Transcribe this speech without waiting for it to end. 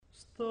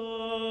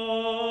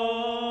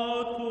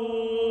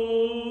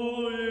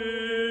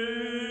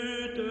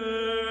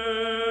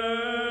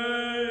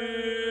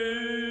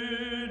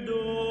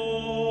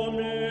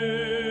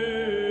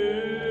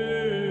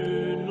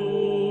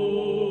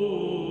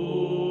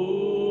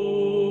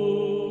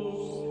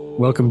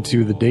Welcome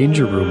to the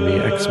Danger Room,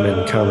 the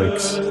X-Men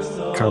Comics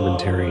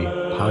commentary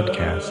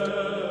podcast.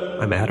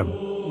 I'm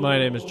Adam. My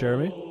name is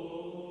Jeremy.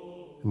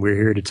 And we're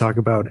here to talk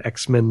about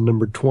X-Men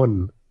number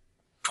 21.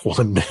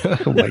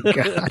 Oh my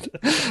god.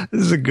 This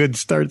is a good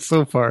start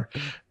so far.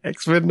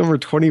 X-Men number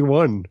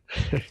 21.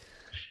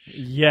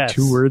 Yes.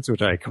 2 words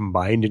which I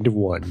combined into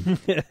one.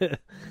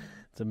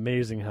 It's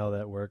amazing how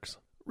that works.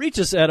 Reach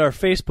us at our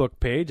Facebook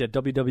page at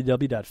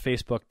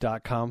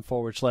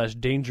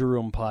www.facebook.com/Danger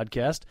Room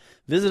Podcast.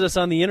 Visit us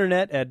on the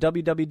internet at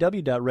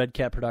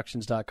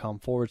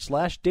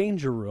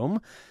www.redcatproductions.com/Danger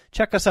Room.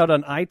 Check us out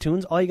on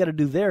iTunes. All you got to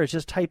do there is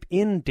just type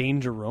in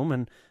Danger Room,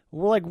 and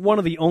we're like one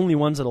of the only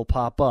ones that'll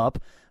pop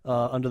up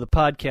under the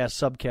podcast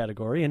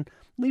subcategory. And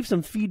leave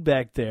some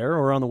feedback there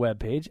or on the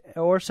webpage,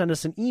 or send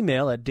us an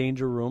email at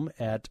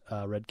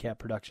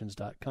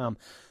dangerroom@redcatproductions.com.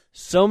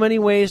 So many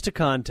ways to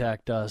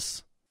contact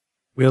us.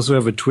 We also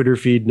have a Twitter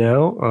feed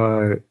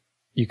now.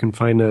 You can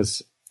find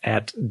us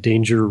at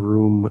Danger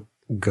Room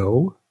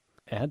Go.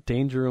 At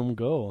Danger Room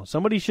Go.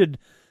 Somebody should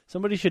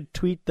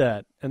tweet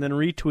that and then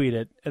retweet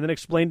it and then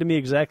explain to me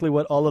exactly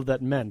what all of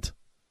that meant.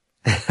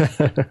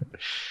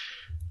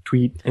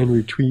 Tweet and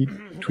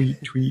retweet. Tweet,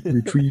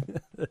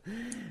 retweet.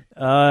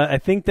 I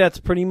think that's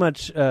pretty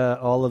much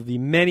all of the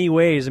many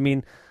ways. I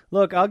mean,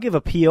 look, I'll give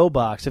a P.O.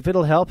 box. If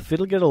it'll help, if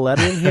it'll get a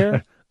letter in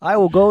here, I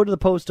will go to the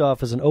post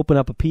office and open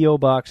up a P.O.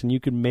 box and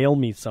you can mail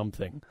me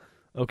something,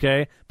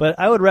 okay? But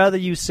I would rather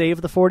you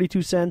save the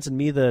 42 cents and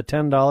me the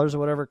 $10 or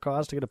whatever it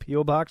costs to get a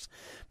P.O. box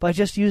by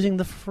just using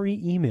the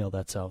free email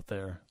that's out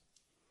there.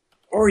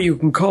 Or you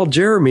can call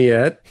Jeremy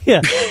at...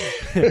 Yeah.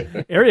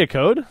 Area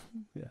code.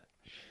 Yeah.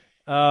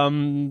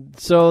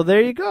 So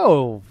there you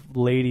go,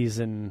 ladies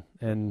and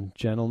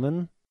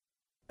gentlemen.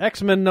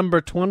 X-Men number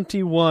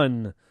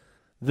 21,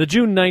 the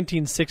June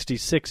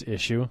 1966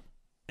 issue.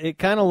 It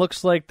kind of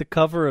looks like the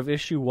cover of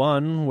issue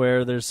 1,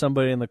 where there's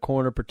somebody in the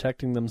corner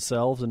protecting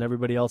themselves and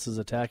everybody else is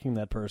attacking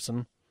that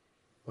person.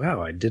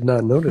 Wow, I did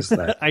not notice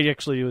that. I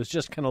actually was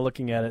just kind of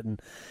looking at it,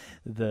 and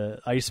the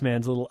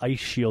Iceman's little ice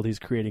shield he's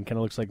creating kind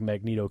of looks like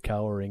Magneto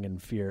cowering in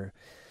fear.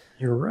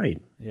 You're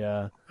right.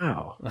 Yeah.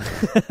 Wow.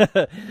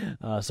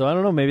 So I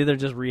don't know, maybe they're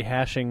just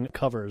rehashing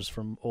covers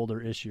from older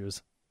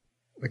issues.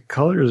 The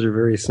colors are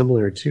very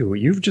similar, too.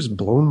 You've just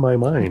blown my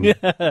mind.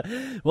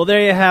 Well,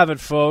 there you have it,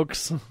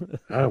 folks.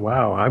 Oh,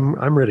 wow.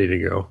 I'm ready to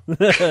go.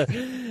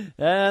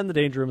 And the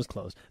Danger Room is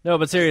closed. No,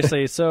 but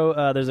seriously,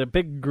 so there's a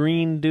big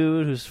green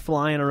dude who's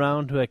flying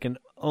around who I can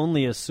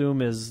only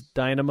assume is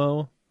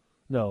Dynamo.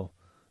 No.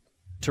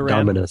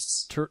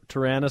 Dominus.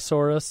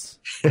 Tyrannosaurus.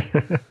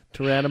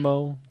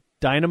 Tyrannimo.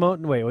 Dynamo.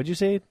 Wait, what'd you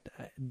say?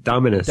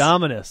 Dominus.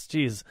 Dominus.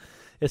 Jeez.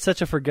 It's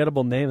such a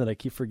forgettable name that I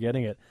keep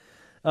forgetting it.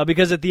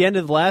 Because at the end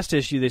of the last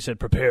issue, they said,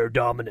 prepare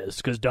Dominus,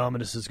 because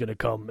Dominus is going to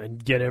come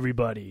and get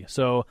everybody.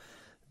 So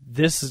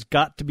this has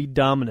got to be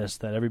Dominus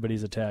that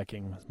everybody's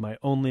attacking. It's my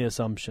only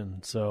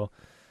assumption. So,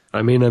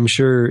 I mean, I'm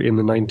sure in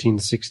the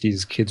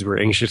 1960s, kids were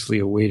anxiously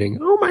awaiting,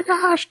 oh my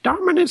gosh,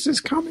 Dominus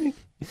is coming.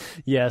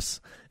 Yes.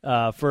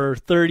 For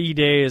 30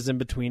 days in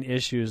between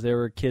issues, there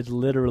were kids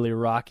literally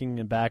rocking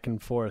and back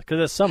and forth.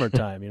 Because it's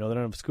summertime, they don't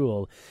have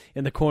school.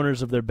 In the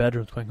corners of their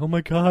bedrooms going, oh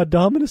my God,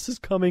 Dominus is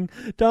coming.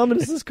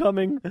 Dominus is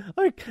coming.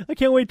 I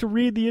can't wait to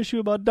read the issue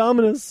about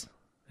Dominus.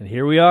 And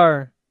here we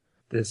are.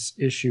 This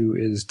issue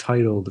is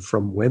titled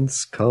From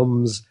Whence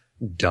Comes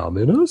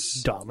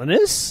Dominus?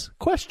 Dominus?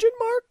 Question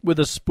mark? With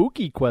a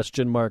spooky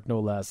question mark, no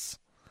less.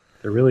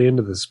 They're really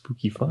into the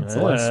spooky fonts.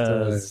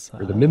 Yes.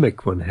 Or the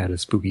Mimic one had a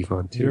spooky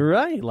font too. You're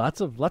right. Lots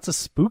of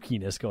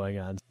spookiness going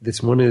on.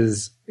 This one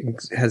has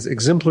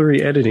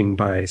exemplary editing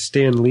by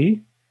Stan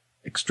Lee,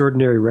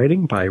 extraordinary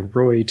writing by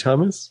Roy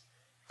Thomas,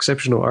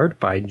 exceptional art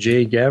by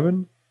Jay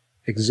Gavin,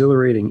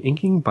 exhilarating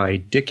inking by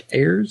Dick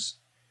Ayers,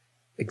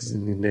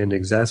 and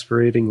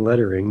exasperating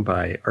lettering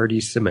by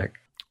Artie Simek.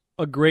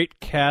 A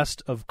great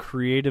cast of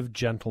creative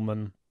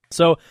gentlemen.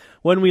 So,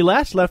 when we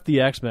last left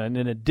the X-Men,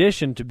 in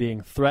addition to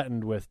being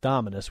threatened with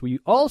Dominus, we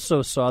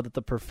also saw that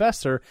the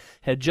Professor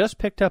had just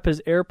picked up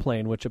his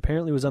airplane, which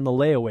apparently was on the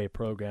layaway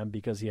program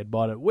because he had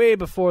bought it way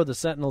before the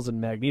Sentinels and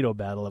Magneto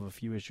battle of a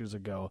few issues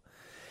ago.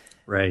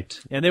 Right.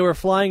 And they were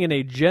flying in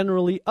a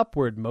generally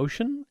upward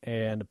motion,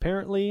 and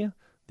apparently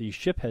the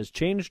ship has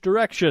changed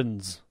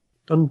directions.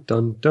 Dun,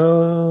 dun,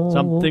 dun.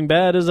 Something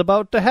bad is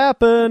about to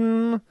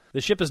happen.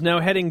 The ship is now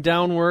heading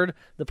downward.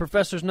 The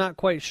Professor's not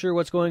quite sure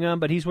what's going on,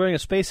 but he's wearing a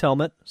space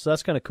helmet, so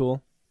that's kind of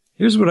cool.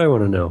 Here's what I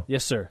want to know.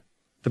 Yes, sir.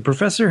 The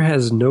Professor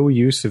has no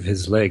use of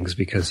his legs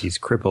because he's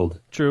crippled.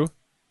 True.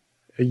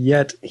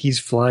 Yet he's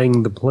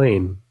flying the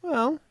plane.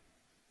 Well.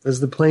 Does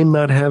the plane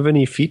not have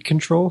any feet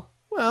control?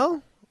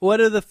 Well, what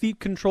do the feet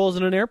controls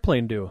in an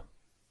airplane do?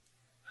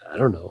 I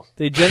don't know.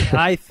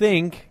 I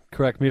think,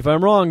 Correct me if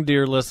I'm wrong,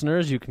 dear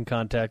listeners. You can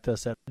contact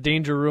us at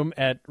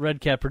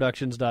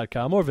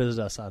dangerroom@redcatproductions.com or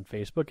visit us on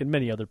Facebook and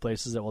many other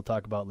places that we'll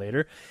talk about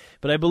later.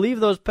 But I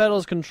believe those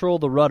pedals control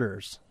the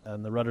rudders,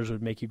 and the rudders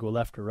would make you go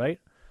left or right.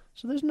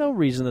 So there's no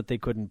reason that they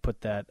couldn't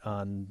put that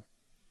on.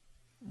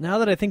 Now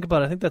that I think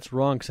about it, I think that's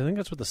wrong because I think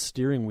that's what the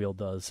steering wheel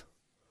does.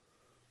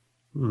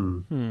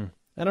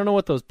 I don't know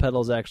what those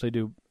pedals actually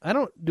do.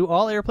 Do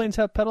all airplanes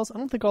have pedals? I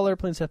don't think all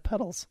airplanes have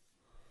pedals.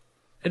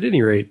 At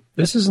any rate,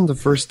 this isn't the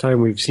first time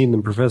we've seen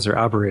the professor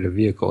operate a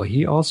vehicle.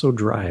 He also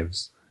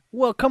drives.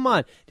 Well, come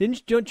on.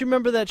 Don't you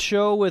remember that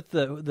show with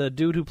the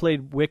dude who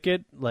played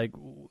Wicket, like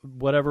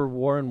whatever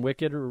Warren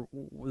Wicket or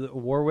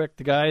Warwick,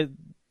 the guy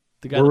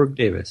Warwick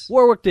Davis.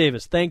 Warwick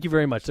Davis. Thank you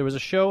very much. There was a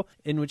show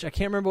in which I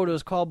can't remember what it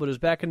was called, but it was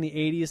back in the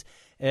 80s,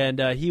 and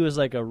he was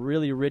like a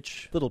really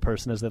rich little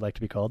person, as they like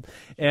to be called.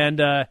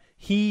 And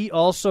he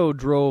also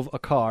drove a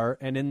car,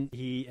 and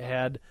he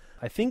had,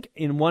 I think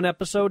in one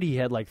episode, he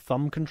had like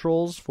thumb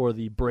controls for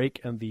the brake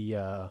and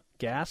the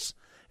gas.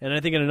 And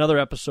I think in another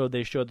episode,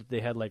 they showed that they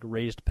had like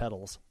raised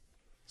pedals.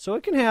 So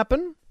it can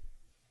happen.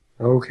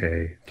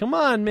 Okay. Come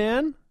on,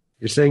 man.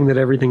 You're saying that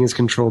everything is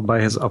controlled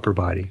by his upper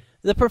body.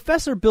 The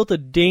professor built a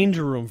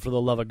danger room, for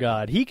the love of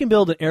God. He can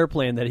build an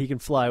airplane that he can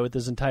fly with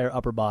his entire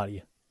upper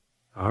body.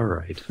 All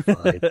right,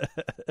 fine.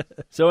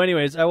 So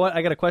anyways,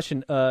 I got a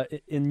question.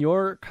 In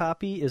your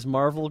copy, is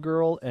Marvel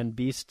Girl and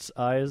Beast's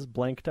eyes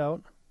blanked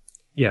out?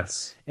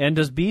 Yes. And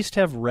does Beast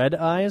have red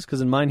eyes?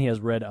 Because in mine he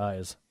has red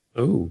eyes.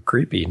 Oh,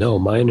 creepy. No,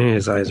 mine and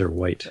his eyes are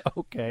white.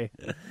 Okay.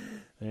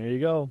 There you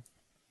go.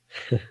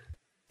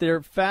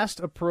 They're fast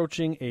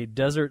approaching a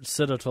desert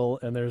citadel,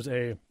 and there's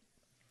a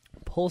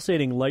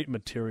pulsating light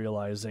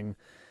materializing.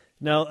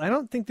 Now, I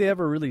don't think they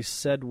ever really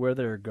said where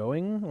they're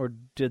going, or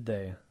did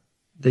they?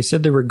 They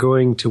said they were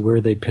going to where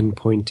they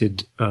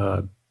pinpointed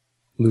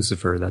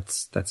Lucifer.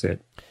 That's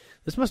it.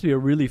 This must be a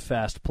really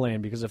fast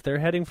plane, because if they're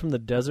heading from the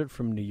desert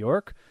from New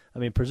York, I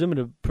mean,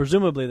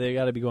 presumably they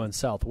got to be going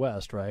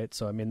southwest, right?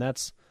 So, I mean,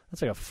 that's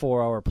like a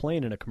 4-hour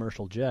plane in a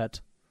commercial jet.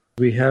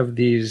 We have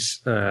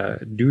these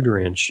Dude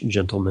Ranch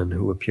gentlemen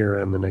who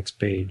appear on the next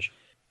page.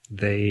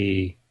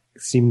 They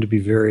seem to be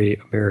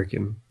very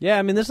American. Yeah,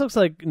 I mean, this looks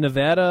like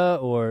Nevada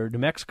or New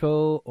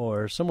Mexico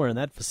or somewhere in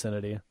that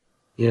vicinity.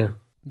 Yeah.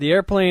 The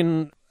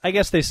airplane, I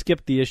guess they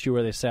skipped the issue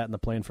where they sat in the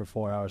plane for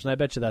 4 hours, and I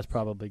bet you that's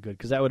probably good,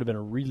 because that would have been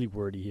a really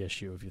wordy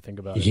issue if you think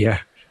about it. Yeah.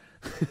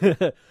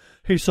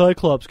 Hey,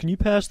 Cyclops, can you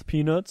pass the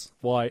peanuts?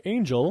 Why,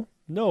 Angel,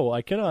 no,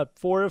 I cannot,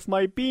 for if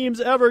my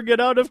beams ever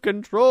get out of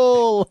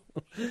control...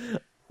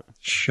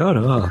 Shut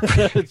up.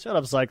 Shut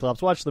up,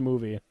 Cyclops. Watch the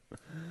movie.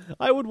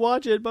 I would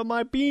watch it, but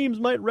my beams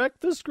might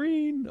wreck the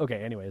screen.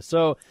 Okay, anyway,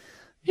 so...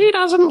 He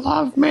doesn't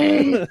love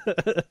me.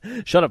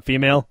 Shut up,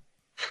 female.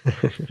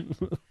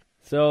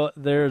 So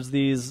there's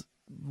these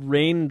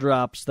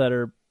raindrops that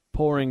are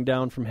pouring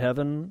down from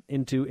heaven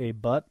into a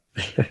butt.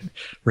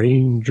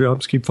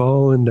 Raindrops keep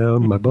falling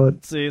down my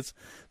butt. See, it's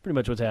pretty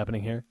much what's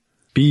happening here.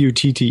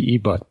 B-U-T-T-E,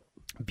 butt.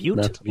 Butte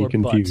Not to be or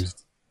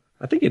confused.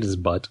 butt? I think it is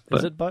butt.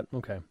 Is it butt?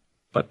 Okay.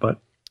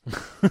 Butt.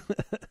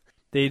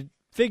 They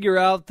figure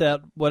out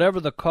that whatever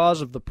the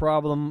cause of the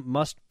problem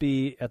must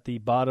be at the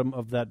bottom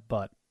of that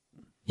butt.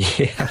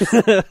 Yeah.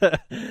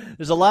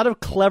 There's a lot of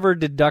clever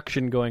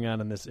deduction going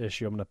on in this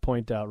issue. I'm going to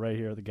point out right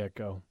here at the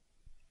get-go.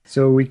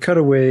 So we cut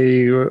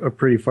away a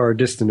pretty far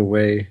distant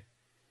away,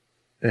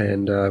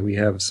 and we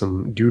have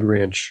some Dude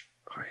Ranch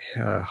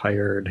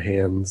hired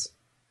hands,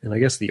 and I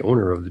guess the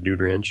owner of the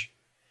Dude Ranch,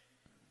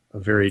 a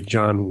very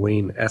John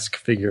Wayne-esque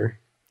figure.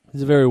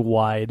 He's very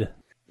wide.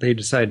 They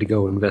decide to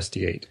go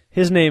investigate.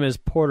 His name is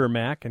Porter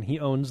Mack, and he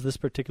owns this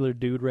particular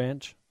Dude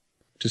Ranch.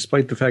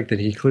 Despite the fact that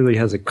he clearly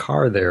has a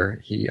car there,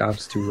 he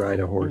opts to ride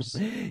a horse.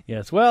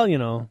 Yes, well, you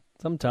know,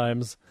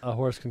 sometimes a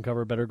horse can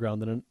cover better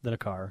ground than a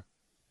car.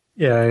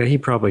 Yeah, he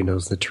probably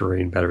knows the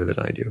terrain better than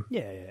I do.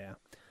 Yeah.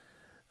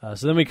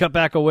 So then we cut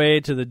back away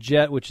to the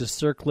jet, which is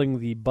circling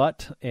the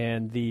butt,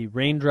 and the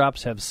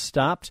raindrops have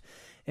stopped,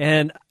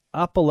 and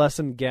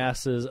opalescent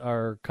gases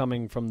are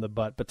coming from the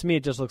butt. But to me,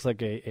 it just looks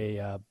like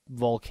a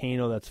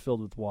volcano that's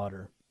filled with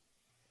water.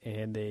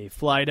 And they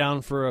fly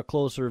down for a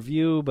closer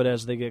view, but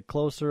as they get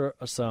closer,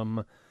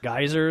 some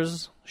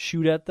geysers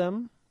shoot at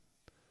them.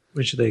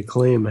 Which they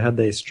claim, had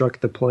they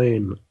struck the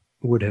plane,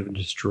 would have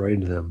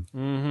destroyed them.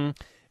 Mm-hmm.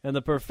 And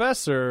the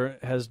professor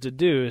has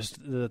deduced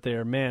that they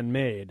are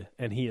man-made,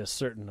 and he is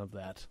certain of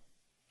that.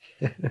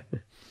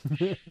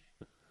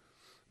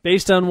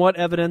 Based on what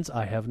evidence?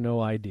 I have no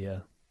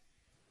idea.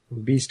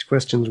 Beast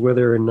questions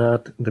whether or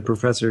not the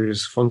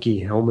professor's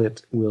funky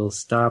helmet will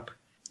stop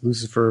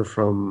Lucifer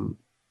from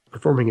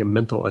performing a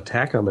mental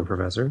attack on the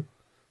professor.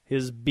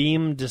 His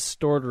beam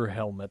distorter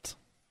helmet.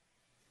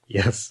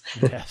 Yes.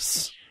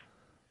 Yes.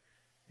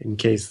 In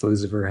case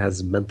Lucifer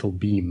has mental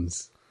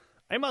beams.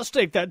 I must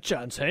take that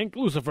chance, Hank.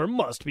 Lucifer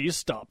must be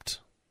stopped.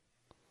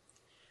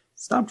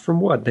 Stopped from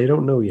what? They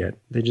don't know yet.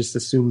 They just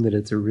assume that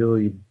it's a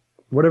really...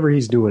 Whatever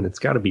he's doing, it's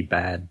got to be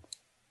bad.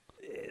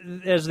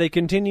 As they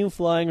continue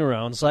flying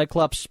around,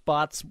 Cyclops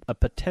spots a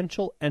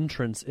potential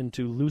entrance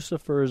into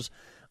Lucifer's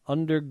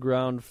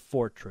underground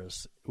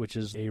fortress, which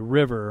is a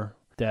river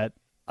that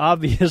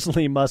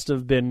obviously must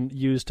have been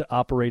used to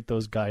operate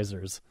those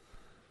geysers.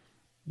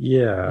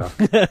 Yeah.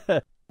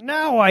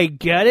 Now I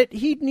get it.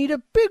 He'd need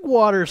a big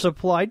water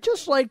supply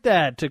just like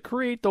that to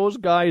create those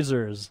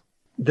geysers.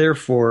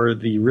 Therefore,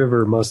 the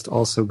river must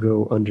also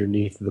go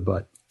underneath the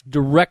butt.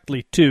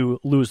 Directly to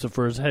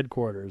Lucifer's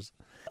headquarters.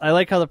 I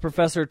like how the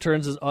professor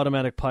turns his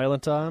automatic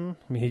pilot on.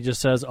 I mean, he just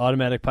says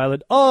automatic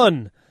pilot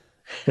on.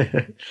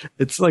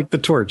 It's like the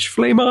torch.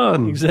 Flame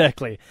on!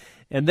 Exactly.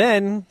 And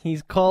then he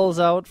calls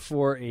out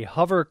for a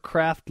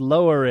hovercraft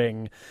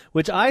lowering,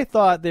 which I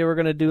thought they were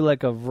going to do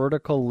like a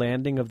vertical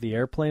landing of the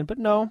airplane, but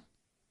no.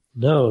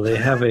 No, they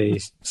have a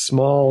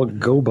small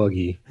go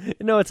buggy.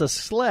 No, it's a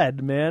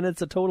sled, man.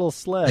 It's a total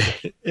sled.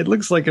 It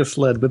looks like a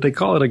sled, but they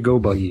call it a go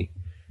buggy.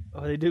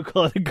 Oh, they do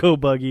call it a go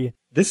buggy.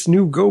 This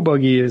new go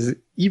buggy is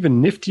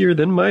even niftier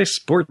than my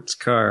sports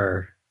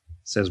car,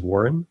 says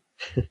Warren.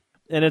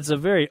 And it's a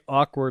very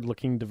awkward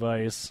looking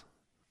device.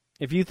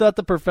 If you thought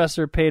the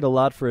professor paid a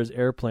lot for his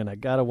airplane, I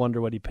gotta wonder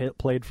what he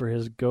played for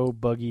his go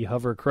buggy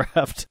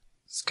hovercraft.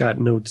 Scott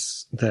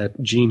notes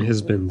that Jean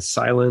has been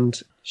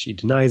silent. She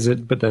denies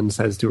it, but then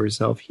says to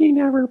herself, he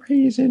never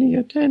pays any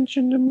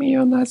attention to me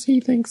unless he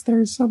thinks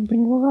there's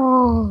something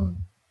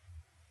wrong.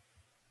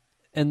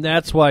 And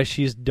that's why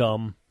she's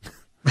dumb.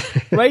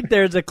 Right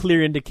there's a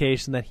clear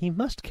indication that he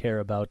must care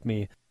about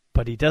me,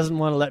 but he doesn't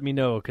want to let me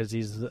know because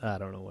he's, I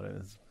don't know what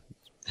it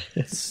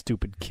is.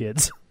 Stupid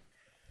kids.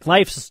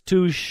 Life's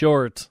too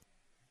short.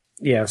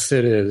 Yes,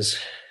 it is.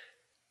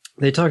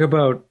 They talk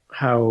about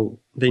how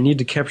they need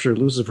to capture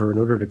Lucifer in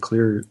order to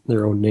clear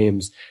their own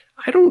names.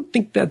 I don't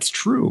think that's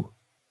true.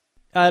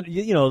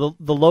 You know,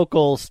 the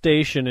local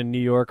station in New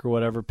York or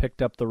whatever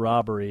picked up the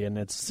robbery, and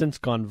it's since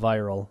gone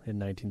viral in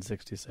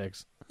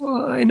 1966.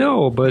 Well, I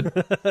know,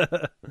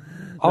 but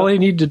all I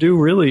need to do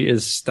really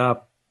is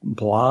stop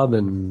Blob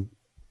and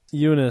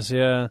Eunice,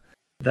 yeah.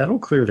 That'll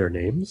clear their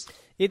names.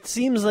 It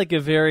seems like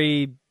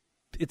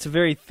it's a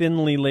very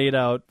thinly laid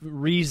out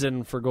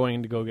reason for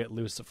going to go get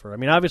Lucifer. I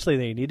mean, obviously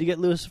they need to get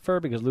Lucifer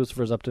because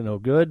Lucifer's up to no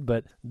good,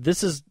 but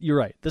you're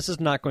right, this is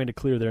not going to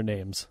clear their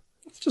names.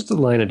 It's just a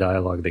line of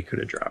dialogue they could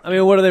have dropped. I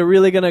mean, what are they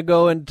really going to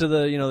go into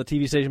the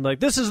TV station and be like,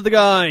 this is the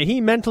guy,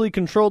 he mentally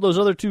controlled those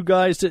other two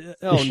guys to...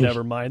 Oh,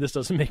 never mind, this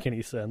doesn't make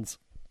any sense.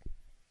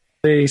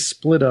 They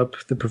split up.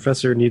 The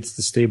professor needs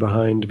to stay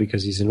behind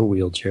because he's in a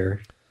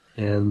wheelchair.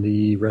 And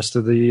the rest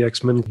of the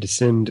X-Men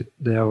descend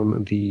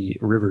down the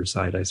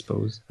riverside, I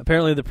suppose.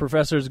 Apparently the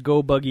professor's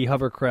go-buggy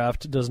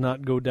hovercraft does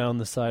not go down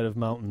the side of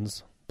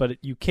mountains, but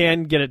you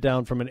can get it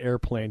down from an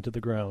airplane to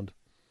the ground.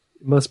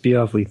 It must be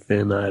awfully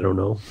thin, I don't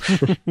know.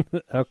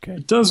 Okay.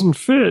 It doesn't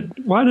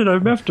fit. Why did I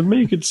have to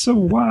make it so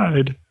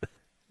wide?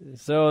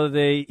 So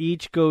they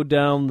each go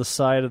down the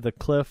side of the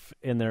cliff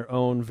in their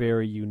own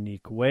very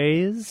unique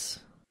ways.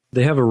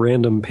 They have a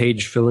random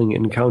page-filling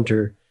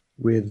encounter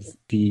with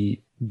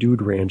the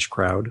Dude Ranch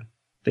crowd.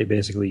 They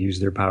basically use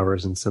their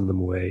powers and send them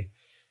away.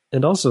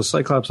 And also,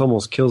 Cyclops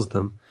almost kills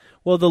them.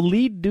 Well, the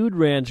lead Dude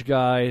Ranch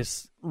guy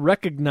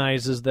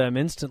recognizes them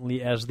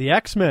instantly as the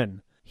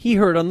X-Men. He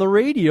heard on the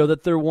radio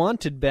that they're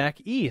wanted back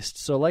east.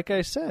 So like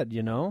I said,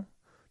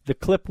 the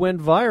clip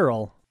went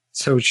viral.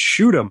 So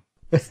shoot him.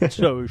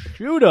 So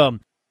shoot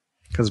him.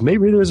 Because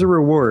maybe there's a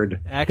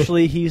reward.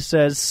 Actually, he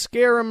says,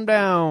 scare him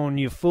down,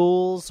 you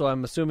fools. So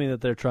I'm assuming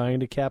that they're trying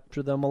to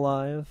capture them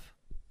alive.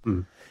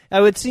 Hmm. It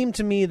would seem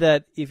to me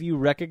that if you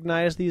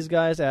recognize these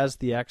guys as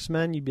the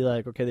X-Men, you'd be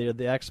like, okay, they're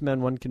the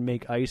X-Men. One can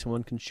make ice and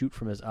one can shoot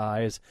from his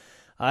eyes.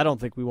 I don't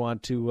think we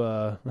want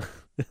to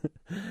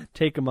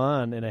take them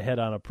on in a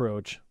head-on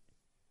approach.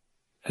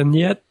 And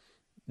yet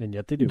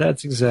they do.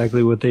 That's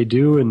exactly what they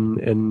do,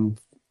 and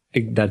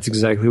that's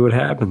exactly what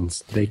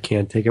happens. They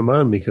can't take them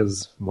on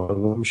because one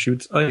of them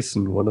shoots ice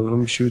and one of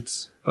them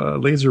shoots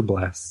laser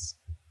blasts.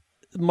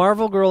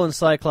 Marvel Girl and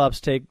Cyclops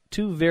take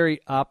two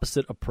very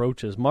opposite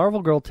approaches.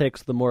 Marvel Girl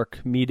takes the more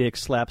comedic,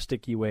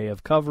 slapsticky way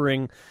of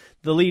covering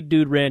the lead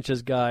Dude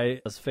Ranch's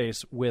guy's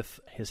face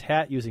with his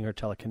hat using her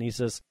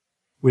telekinesis.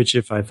 Which,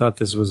 if I thought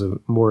this was a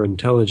more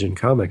intelligent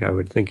comic, I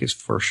would think is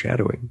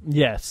foreshadowing.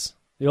 Yes.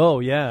 Oh,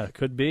 yeah,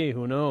 could be.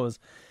 Who knows?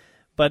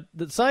 But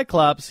the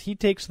Cyclops, he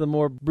takes the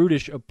more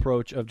brutish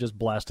approach of just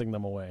blasting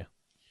them away.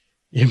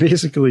 He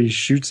basically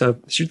shoots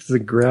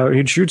the ground.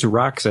 He shoots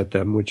rocks at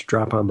them, which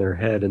drop on their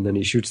head, and then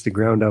he shoots the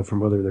ground out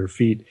from under their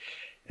feet.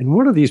 And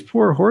one of these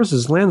poor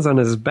horses lands on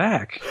his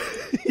back.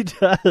 He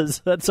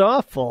does. That's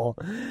awful.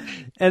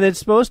 And it's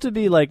supposed to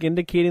be like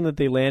indicating that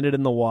they landed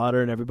in the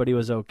water and everybody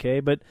was okay,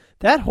 but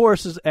that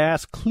horse's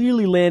ass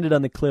clearly landed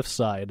on the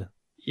cliffside.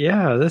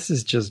 Yeah, this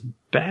is just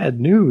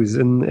bad news.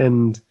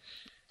 And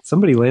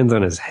somebody lands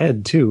on his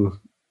head, too.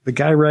 The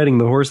guy riding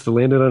the horse that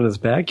landed on his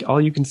back, all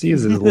you can see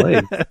is his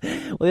leg.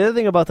 Well, the other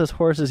thing about this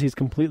horse is he's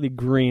completely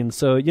green,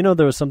 so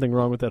there was something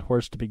wrong with that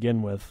horse to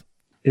begin with.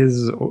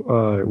 His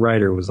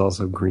rider was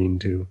also green,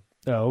 too.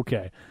 Oh,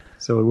 okay.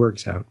 So it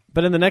works out.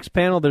 But in the next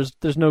panel,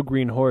 there's no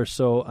green horse,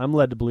 so I'm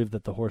led to believe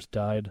that the horse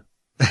died.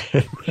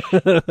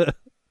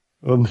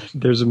 Well,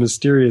 there's a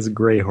mysterious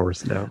gray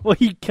horse now. Well,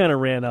 he kind of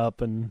ran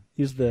up, and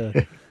he's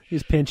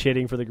pinch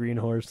hitting for the green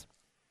horse.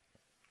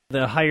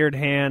 The hired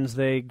hands,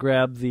 they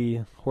grab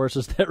the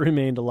horses that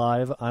remained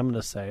alive, I'm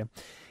going to say,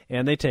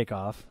 and they take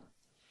off.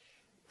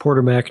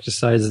 Porter Mac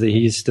decides that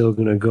he's still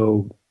going to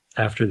go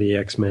after the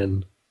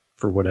X-Men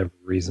for whatever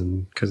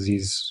reason, because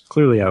he's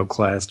clearly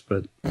outclassed,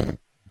 but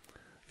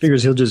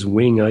figures he'll just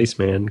wing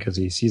Iceman because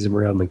he sees him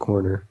around the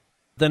corner.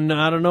 Then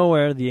out of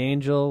nowhere, the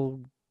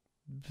Angel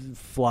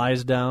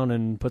flies down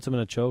and puts him in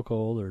a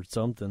chokehold or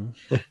something.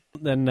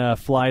 Then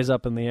flies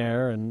up in the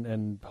air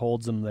and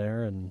holds him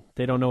there, and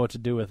they don't know what to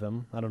do with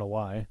him. I don't know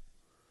why.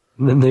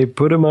 And then they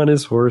put him on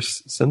his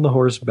horse, send the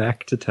horse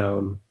back to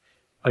town.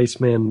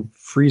 Iceman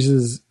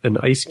freezes an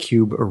ice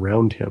cube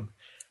around him.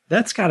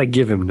 That's got to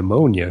give him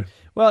pneumonia.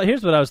 Well,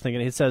 here's what I was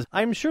thinking. He says,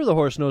 I'm sure the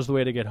horse knows the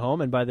way to get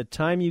home, and by the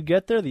time you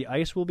get there, the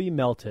ice will be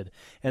melted.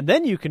 And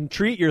then you can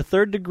treat your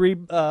third-degree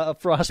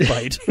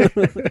frostbite.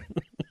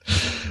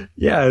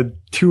 Yeah,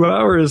 2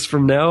 hours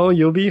from now,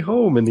 you'll be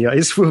home, and the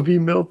ice will be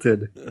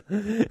melted.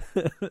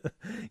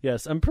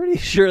 Yes, I'm pretty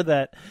sure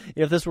that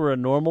if this were a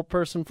normal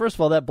person, first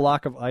of all, that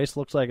block of ice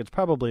looks like it's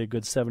probably a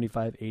good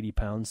 75, 80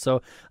 pounds.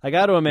 So I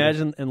got to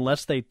imagine,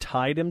 unless they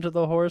tied him to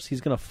the horse,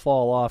 he's going to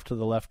fall off to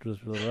the left or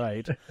to the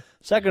right.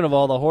 Second of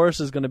all, the horse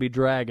is going to be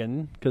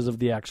dragging because of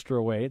the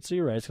extra weight. So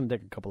you're right, it's going to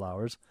take a couple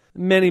hours.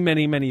 Many,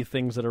 many, many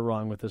things that are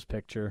wrong with this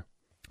picture.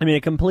 I mean,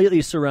 it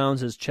completely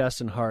surrounds his chest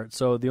and heart.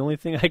 So the only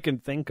thing I can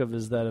think of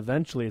is that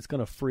eventually it's going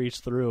to freeze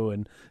through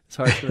and his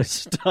heart's going to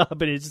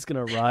stop and he's just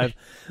going to arrive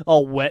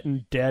all wet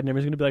and dead. And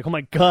everyone's going to be like, oh,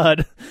 my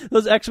God,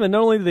 those X-Men,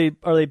 not only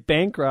are they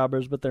bank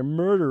robbers, but they're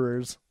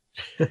murderers.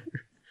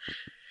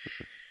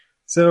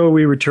 So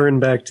we return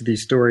back to the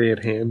story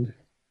at hand.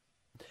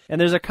 And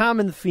there's a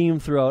common theme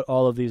throughout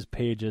all of these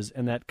pages,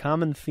 and that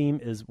common theme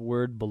is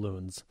word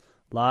balloons.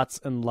 Lots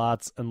and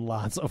lots and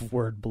lots of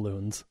word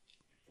balloons.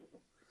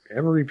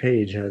 Every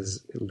page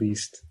has at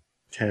least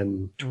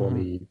 10,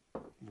 20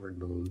 word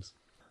balloons.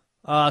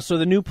 So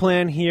the new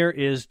plan here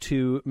is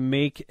to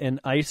make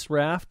an ice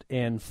raft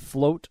and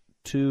float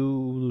to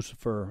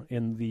Lucifer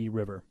in the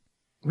river.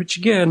 Which,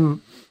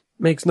 again,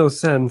 makes no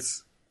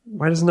sense.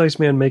 Why doesn't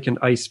Iceman make an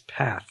ice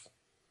path?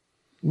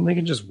 They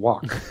can just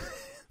walk.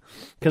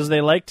 Because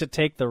they like to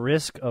take the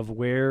risk of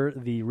where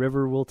the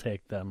river will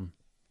take them.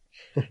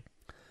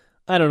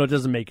 I don't know. It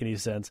doesn't make any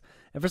sense.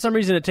 And for some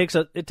reason, it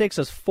takes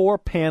us 4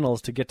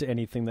 panels to get to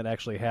anything that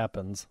actually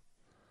happens.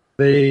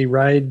 They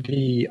ride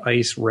the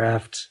ice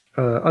raft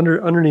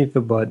underneath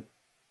the butt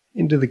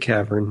into the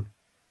cavern.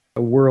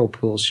 A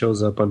whirlpool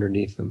shows up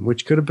underneath them,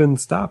 which could have been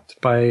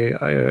stopped by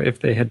if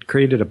they had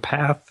created a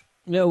path.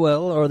 Yeah,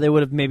 well, or they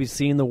would have maybe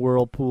seen the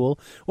whirlpool,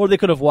 or they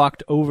could have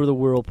walked over the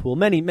whirlpool.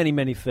 Many, many,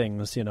 many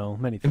things,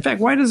 many things. In fact,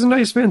 why doesn't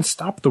Iceman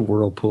stop the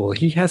whirlpool?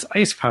 He has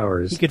ice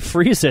powers. He could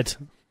freeze it.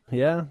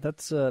 Yeah,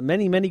 that's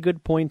many, many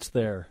good points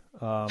there.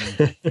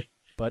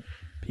 But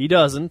he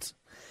doesn't.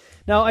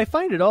 Now, I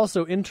find it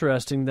also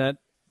interesting that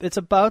it's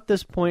about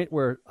this point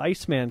where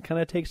Iceman kind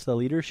of takes the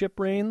leadership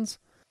reins.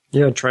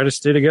 Yeah, try to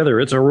stay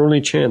together. It's our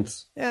only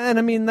chance. And,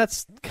 I mean,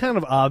 that's kind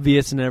of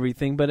obvious and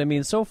everything, but, I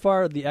mean, so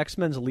far the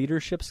X-Men's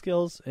leadership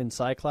skills in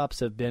Cyclops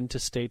have been to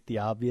state the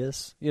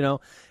obvious, and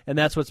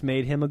that's what's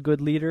made him a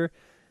good leader.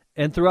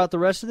 And throughout the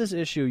rest of this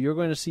issue, you're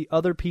going to see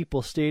other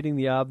people stating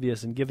the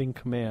obvious and giving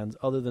commands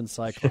other than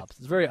Cyclops.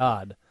 It's very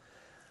odd.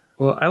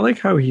 Well, I like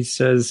how he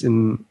says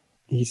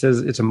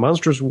it's a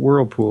monstrous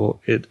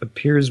whirlpool. It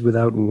appears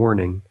without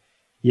warning.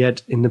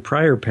 Yet in the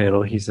prior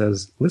panel, he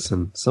says,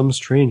 listen, some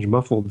strange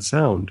muffled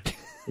sound.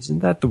 Isn't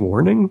that the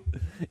warning?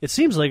 It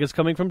seems like it's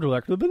coming from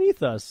directly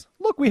beneath us.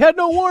 Look, we had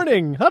no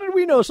warning. How did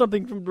we know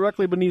something from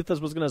directly beneath us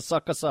was going to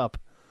suck us up?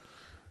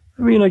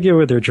 I mean, I get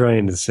what they're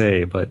trying to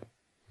say, but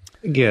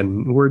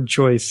again, word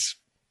choice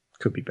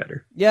could be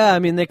better. Yeah, I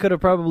mean, they could have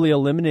probably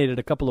eliminated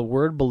a couple of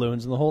word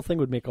balloons, and the whole thing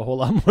would make a whole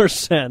lot more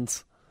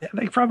sense. Yeah,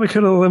 they probably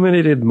could have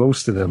eliminated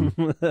most of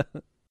them.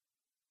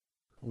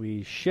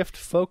 We shift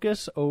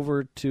focus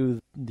over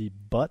to the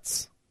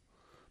butts.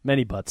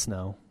 Many butts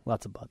now.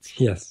 Lots of butts.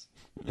 Yes.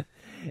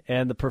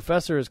 And the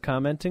professor is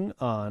commenting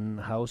on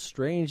how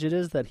strange it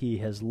is that he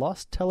has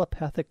lost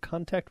telepathic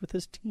contact with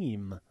his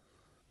team.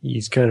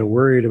 He's kind of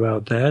worried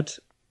about that.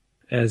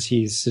 As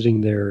he's sitting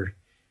there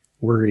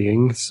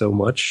worrying so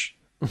much,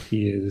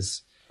 he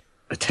is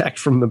attacked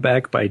from the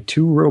back by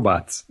 2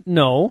 robots.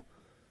 No.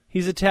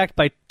 He's attacked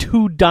by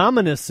 2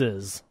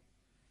 Dominuses.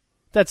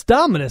 That's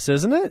Dominus,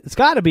 isn't it? It's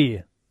got to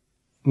be.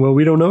 Well,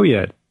 we don't know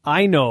yet.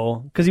 I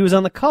know, because he was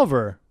on the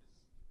cover.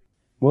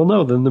 Well,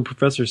 no, then the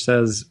professor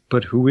says,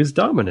 but who is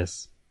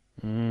Dominus?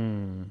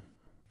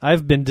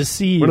 I've been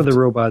deceived. One of the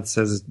robots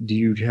says, do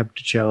you have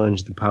to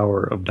challenge the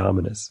power of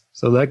Dominus?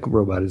 So that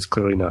robot is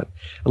clearly not.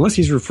 Unless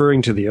he's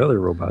referring to the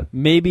other robot.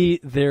 Maybe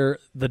they're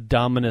the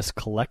Dominus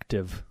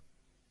Collective.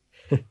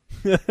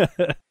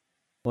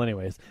 Well,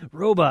 anyways,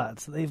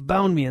 robots, they've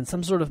bound me in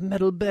some sort of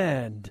metal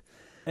band.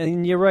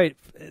 And you're right.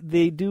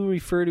 They do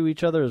refer to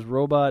each other as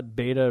Robot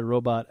Beta,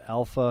 Robot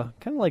Alpha,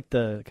 kind of like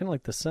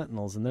the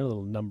Sentinels and their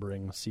little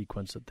numbering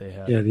sequence that they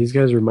have. Yeah, these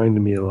guys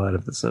reminded me a lot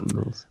of the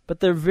Sentinels. But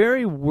they're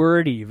very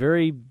wordy,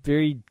 very,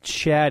 very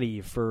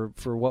chatty for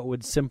what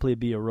would simply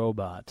be a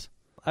robot.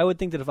 I would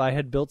think that if I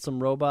had built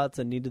some robots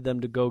and needed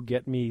them to go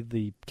get me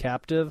the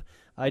captive,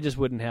 I just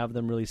wouldn't have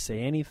them really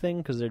say anything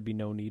because there'd be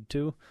no need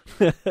to.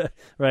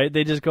 Right?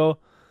 They just go...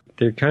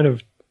 They kind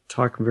of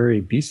talk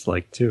very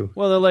beast-like, too.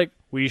 Well, they're like,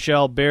 "We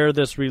shall bear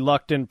this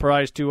reluctant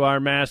prize to our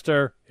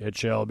master. It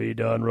shall be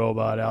done,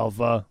 Robot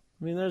Alpha."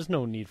 I mean, there's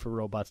no need for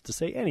robots to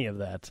say any of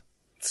that.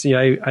 See,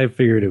 I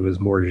figured it was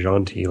more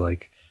jaunty,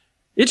 like,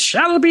 "It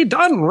shall be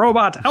done,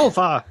 Robot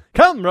Alpha!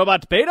 Come,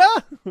 Robot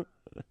Beta!"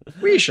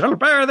 We shall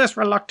bear this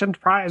reluctant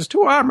prize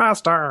to our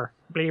master!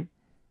 Bleep.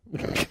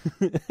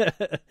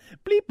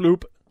 Bleep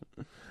bloop.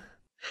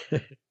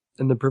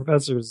 And the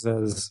professor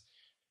says,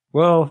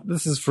 "Well,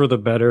 this is for the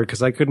better,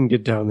 because I couldn't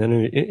get down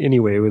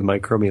anyway with my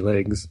crummy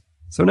legs.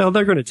 So now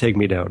they're going to take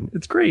me down.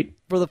 It's great."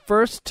 For the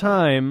first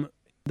time,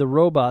 the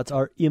robots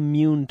are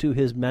immune to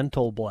his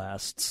mental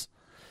blasts.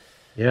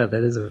 Yeah,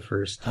 that is a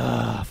first.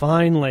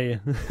 Finally.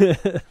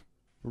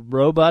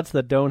 Robots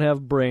that don't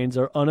have brains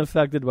are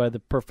unaffected by the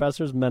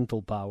professor's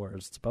mental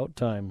powers. It's about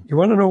time. You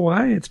want to know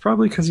why? It's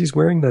probably because he's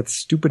wearing that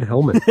stupid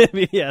helmet.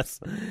 Yes.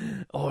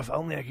 Oh, if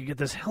only I could get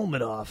this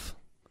helmet off.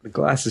 The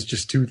glass is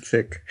just too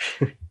thick.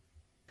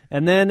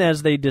 And then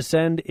as they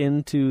descend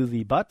into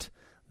the butt,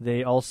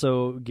 they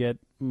also get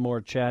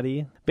more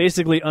chatty,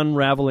 basically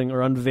unraveling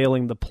or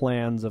unveiling the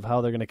plans of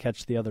how they're going to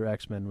catch the other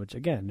X-Men, which,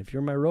 again, if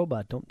you're my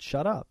robot, don't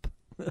shut up.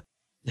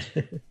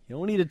 You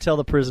don't need to tell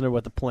the prisoner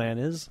what the plan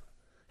is.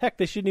 Heck,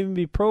 they shouldn't even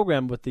be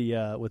programmed with the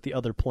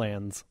other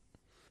plans.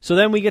 So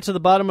then we get to the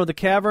bottom of the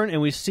cavern,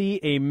 and we see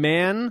a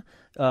man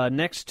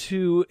next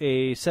to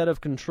a set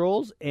of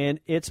controls, and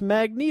it's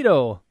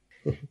Magneto.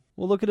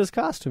 Well, look at his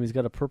costume. He's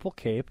got a purple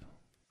cape.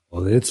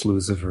 Well, it's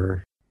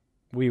Lucifer.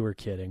 We were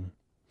kidding.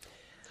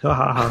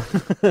 Ha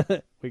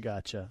We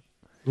gotcha.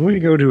 We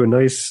go to a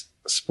nice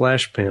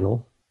splash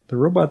panel. The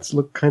robots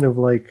look kind of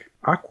like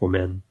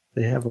Aquaman.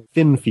 They have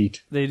thin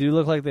feet. They do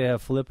look like they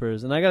have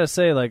flippers. And I gotta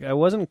say, I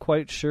wasn't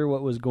quite sure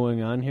what was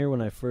going on here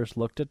when I first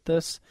looked at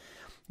this.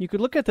 You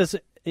could look at this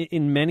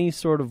in many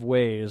sort of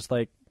ways.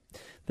 Like,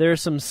 there are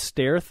some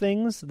stair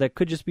things that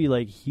could just be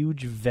like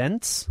huge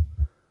vents,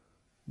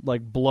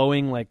 like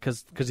blowing, like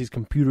because these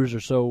computers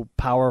are so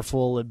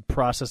powerful and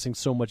processing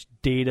so much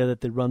data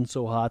that they run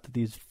so hot that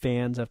these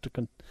fans have to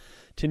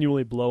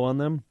continually blow on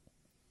them.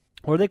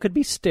 Or they could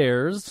be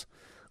stairs,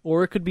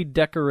 or it could be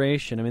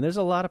decoration. I mean, there's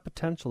a lot of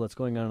potential that's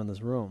going on in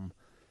this room.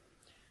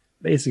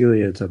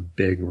 Basically, it's a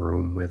big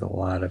room with a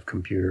lot of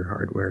computer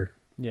hardware.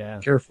 Yeah.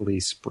 Carefully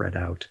spread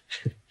out.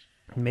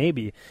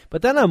 Maybe.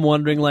 But then I'm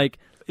wondering,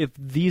 if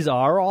these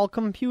are all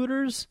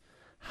computers,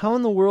 how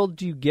in the world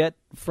do you get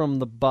from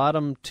the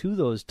bottom to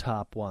those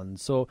top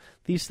ones? So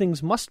these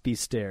things must be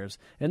stairs.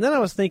 And then I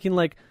was thinking,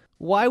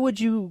 why would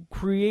you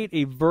create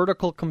a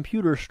vertical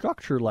computer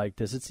structure like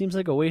this? It seems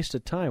like a waste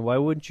of time. Why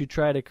wouldn't you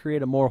try to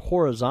create a more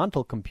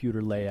horizontal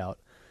computer layout?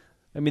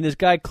 I mean, this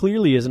guy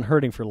clearly isn't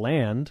hurting for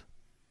land.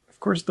 Of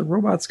course, the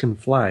robots can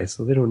fly,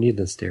 so they don't need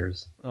the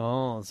stairs.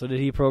 Oh, so did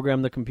he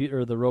program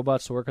the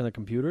robots to work on the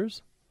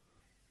computers?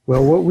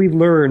 Well, what we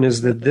learn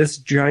is that this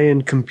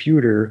giant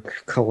computer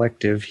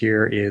collective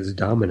here is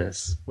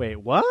Dominus. Wait,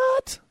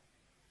 what?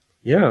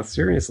 Yeah,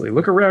 seriously.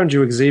 Look around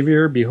you,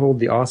 Xavier. Behold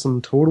the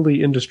awesome,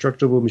 totally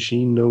indestructible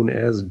machine known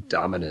as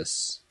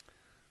Dominus.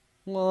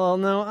 Well,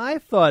 no, I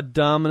thought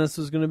Dominus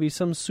was going to be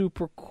some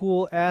super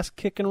cool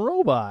ass-kicking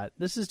robot.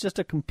 This is just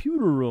a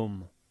computer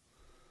room.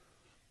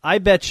 I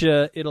bet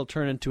you it'll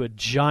turn into a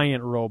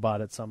giant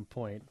robot at some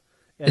point.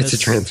 And it's a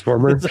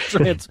transformer.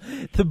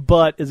 The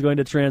butt is going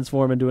to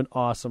transform into an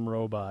awesome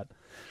robot.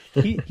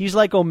 He's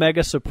like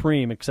Omega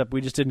Supreme, except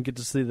we just didn't get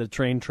to see the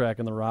train track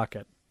and the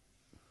rocket.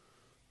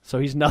 So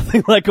he's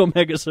nothing like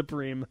Omega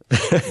Supreme.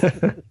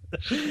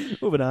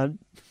 Moving on.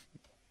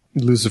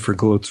 Lucifer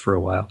gloats for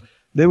a while.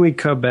 Then we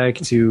come back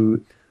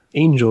to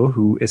Angel,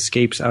 who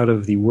escapes out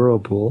of the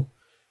whirlpool,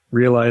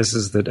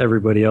 realizes that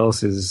everybody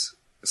else is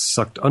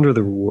sucked under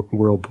the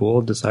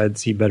whirlpool,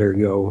 decides he better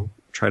go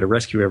try to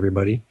rescue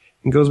everybody,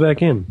 and goes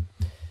back in.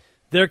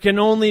 There can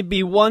only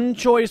be one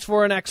choice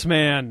for an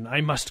X-Man.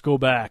 I must go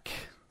back.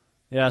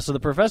 Yeah, so the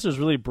professor's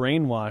really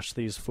brainwashed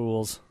these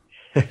fools.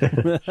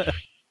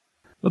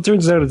 Well, it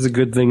turns out it's a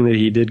good thing that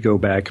he did go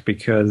back,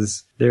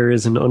 because there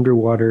is an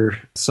underwater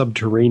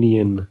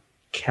subterranean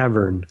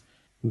cavern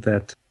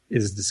that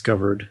is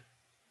discovered.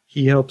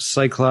 He helps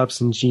Cyclops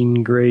and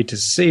Jean Grey to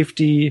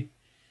safety,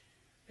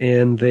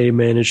 and they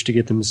manage to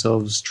get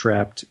themselves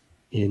trapped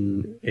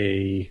in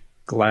a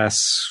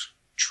glass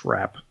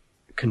trap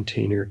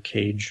container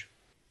cage,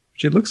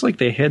 which it looks like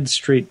they head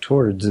straight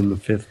towards in the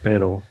fifth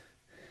panel.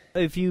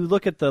 If you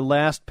look at the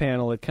last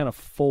panel, it kind of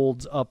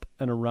folds up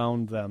and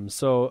around them.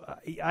 So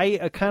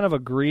I kind of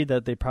agree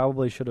that they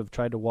probably should have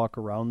tried to walk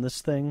around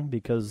this thing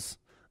because,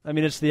 I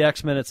mean, it's the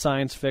X-Men, it's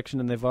science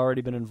fiction, and they've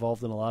already been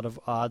involved in a lot of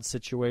odd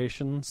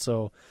situations.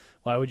 So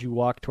Why would you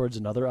walk towards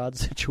another odd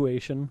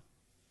situation?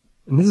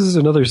 And this is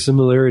another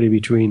similarity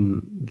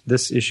between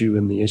this issue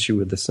and the issue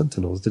with the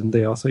Sentinels. Didn't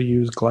they also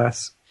use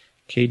glass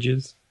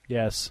cages?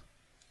 Yes.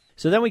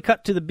 So then we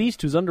cut to the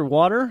Beast, who's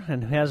underwater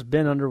and has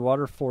been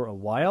underwater for a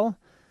while.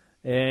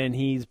 And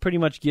he's pretty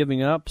much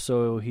giving up,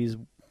 so he's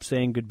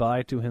saying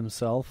goodbye to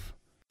himself.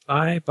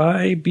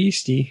 Bye,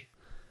 Beastie.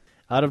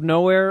 Out of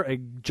nowhere, a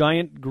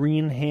giant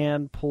green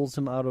hand pulls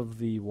him out of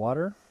the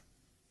water.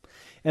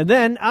 And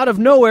then, out of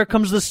nowhere,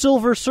 comes the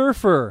Silver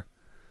Surfer.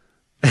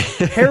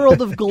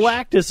 Herald of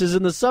Galactus is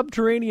in the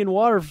subterranean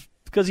water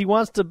because he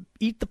wants to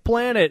eat the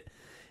planet.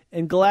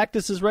 And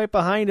Galactus is right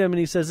behind him, and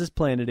he says, this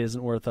planet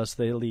isn't worth us.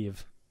 They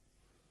leave.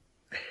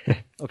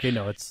 Okay,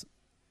 no,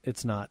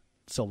 it's not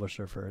Silver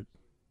Surfer.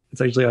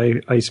 It's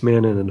actually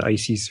Iceman and an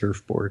icy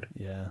surfboard.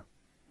 Yeah,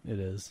 it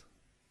is.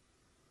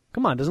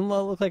 Come on, doesn't it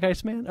look like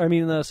Iceman? I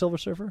mean, the Silver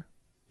Surfer?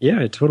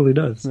 Yeah, it totally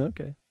does.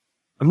 Okay.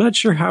 I'm not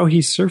sure how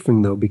he's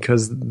surfing, though,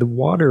 because the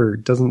water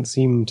doesn't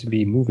seem to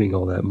be moving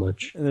all that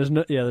much. And there's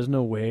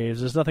no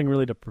waves. There's nothing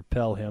really to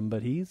propel him,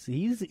 but he's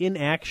in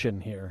action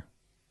here.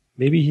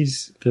 Maybe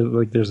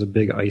there's a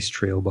big ice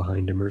trail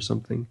behind him or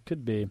something.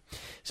 Could be.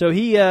 So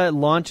he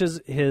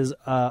launches his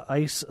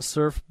ice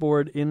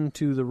surfboard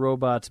into the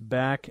robot's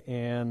back,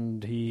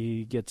 and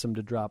he gets him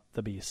to drop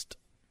the Beast.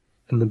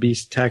 And the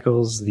Beast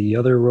tackles the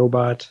other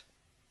robot,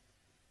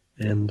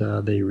 and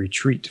they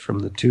retreat from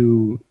the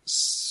two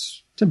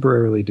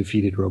temporarily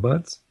defeated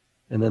robots,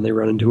 and then they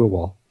run into a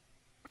wall.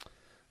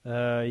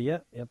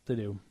 Yep, they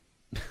do.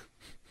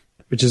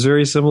 Which is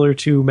very similar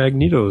to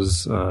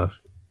Magneto's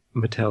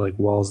metallic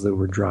walls that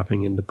were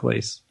dropping into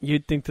place.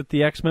 You'd think that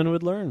the X-Men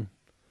would learn.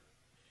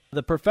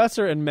 The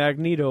Professor and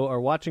Magneto are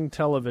watching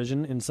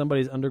television in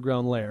somebody's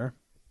underground lair.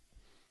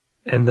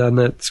 And on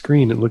that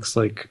screen, it looks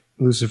like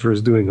Lucifer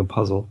is doing a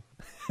puzzle.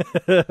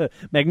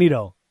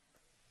 Magneto.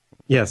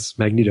 Yes,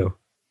 Magneto.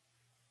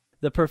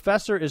 The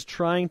Professor is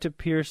trying to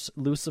pierce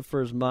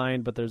Lucifer's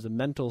mind, but there's a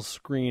mental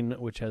screen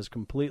which has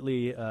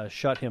completely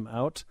shut him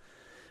out.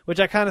 Which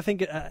I kind of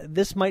think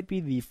this might be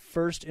the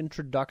first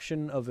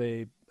introduction of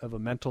a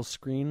mental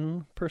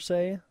screen per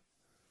se.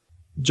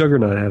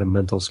 Juggernaut had a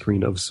mental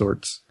screen of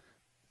sorts.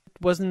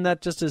 Wasn't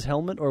that just his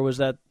helmet, or was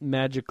that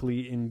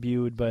magically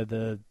imbued by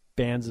the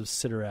bands of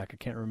Sidorak? I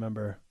can't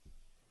remember.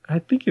 I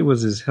think it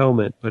was his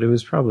helmet, but it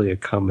was probably a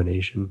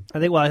combination. I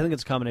think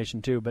it's a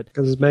combination too, but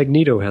because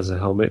Magneto has a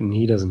helmet and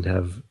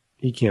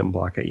he can't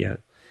block it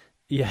yet.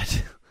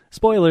 Yet.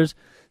 Spoilers.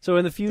 So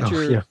in the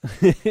future,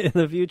 in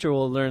the future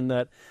we'll learn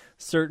that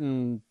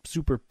certain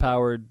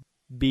superpowered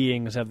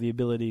beings have the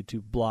ability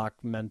to block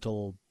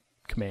mental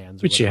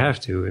commands. Which you have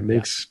to. It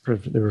makes the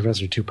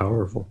Professor too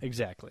powerful.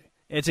 Exactly.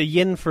 It's a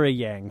yin for a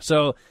yang.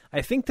 So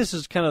I think this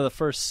is kind of the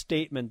first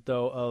statement,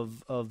 though,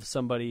 of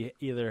somebody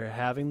either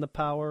having the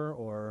power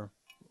or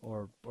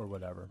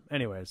whatever.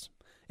 Anyways,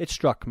 it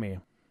struck me.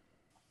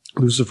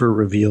 Lucifer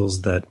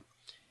reveals that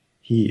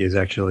he is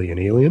actually an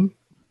alien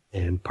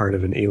and part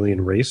of an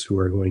alien race who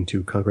are going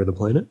to conquer the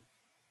planet.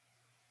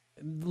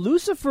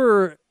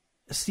 Lucifer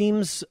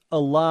seems a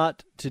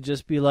lot to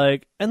just be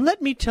like, and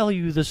let me tell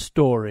you the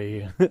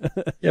story.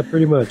 Yeah,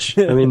 pretty much.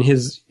 I mean,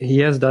 he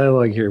has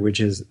dialogue here,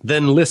 which is,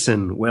 then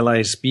listen while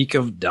I speak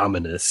of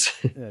Dominus.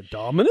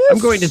 Dominus? I'm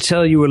going to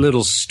tell you a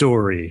little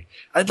story.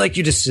 I'd like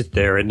you to sit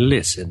there and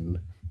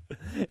listen.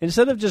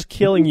 Instead of just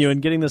killing you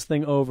and getting this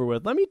thing over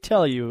with, let me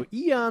tell you,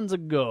 eons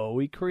ago,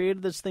 we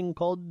created this thing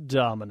called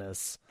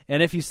Dominus.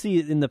 And if you see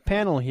in the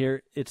panel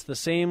here, it's the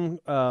same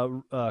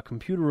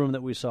computer room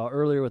that we saw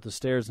earlier with the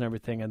stairs and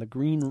everything, and the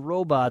green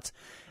robots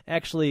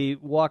actually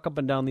walk up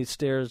and down these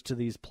stairs to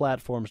these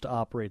platforms to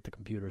operate the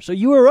computer. So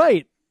you were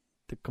right.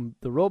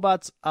 The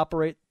robots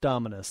operate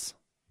Dominus.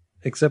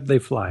 Except they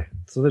fly,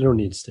 so they don't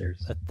need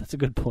stairs. That's a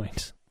good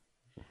point.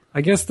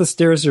 I guess the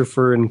stairs are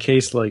for in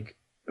case, like,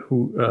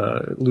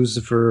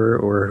 Lucifer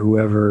or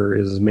whoever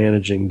is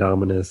managing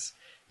Dominus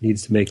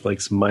needs to make,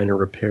 like, some minor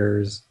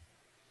repairs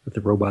that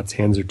the robot's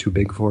hands are too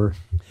big for.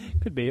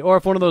 Could be. Or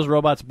if one of those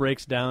robots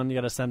breaks down, you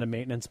got to send a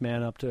maintenance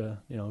man up to,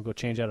 go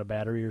change out a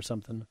battery or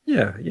something.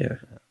 Yeah.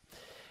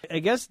 I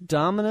guess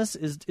Dominus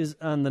is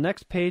on the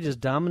next page. Is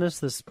Dominus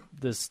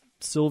this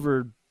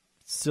silver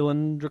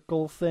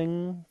cylindrical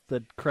thing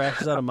that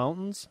crashes out of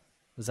mountains?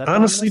 Is that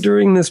honestly Dominus?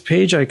 During this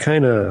page I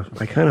kind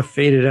of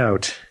faded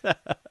out.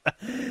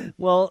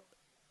 Well,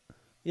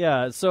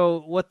 yeah.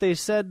 So what they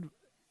said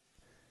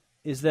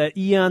is that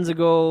eons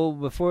ago,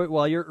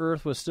 while your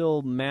Earth was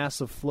still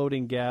massive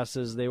floating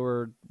gases, they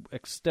were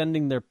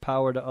extending their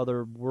power to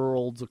other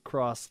worlds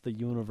across the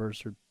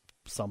universe or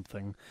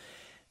something.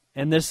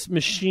 And this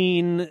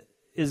machine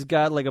has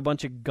got like a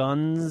bunch of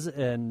guns,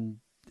 and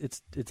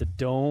it's a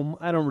dome.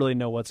 I don't really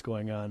know what's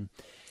going on.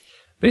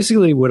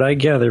 Basically, what I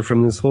gather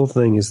from this whole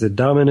thing is that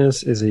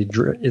Dominus is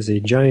a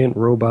giant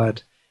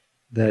robot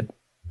that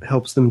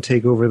helps them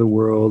take over the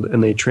world,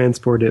 and they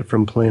transport it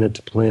from planet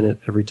to planet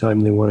every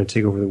time they want to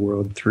take over the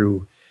world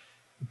through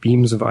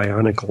beams of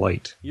ionic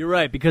light. You're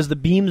right, because the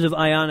beams of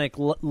ionic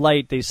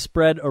light, they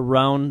spread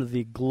around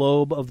the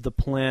globe of the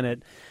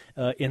planet,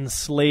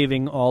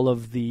 enslaving all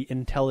of the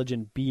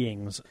intelligent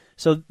beings.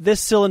 So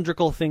this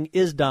cylindrical thing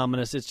is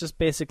Dominus. It's just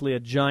basically a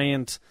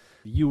giant,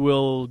 you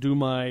will do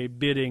my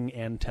bidding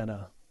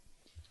antenna.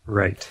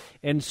 Right.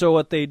 And so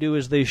what they do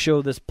is they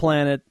show this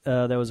planet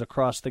that was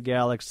across the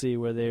galaxy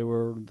where they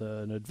were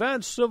an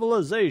advanced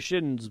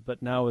civilizations,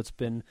 but now it's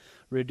been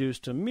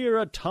reduced to mere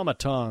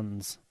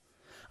automatons.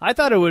 I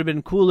thought it would have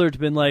been cooler to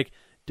have been like,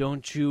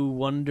 don't you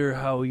wonder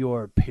how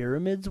your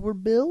pyramids were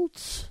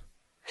built?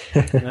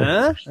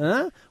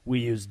 Huh? We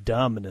used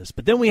Dominus,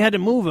 but then we had to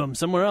move them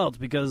somewhere else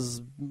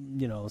because,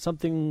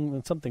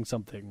 something.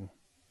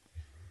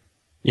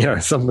 Yeah,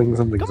 something.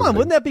 Come on,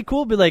 wouldn't that be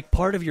cool? Be like,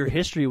 part of your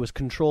history was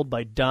controlled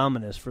by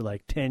Dominus for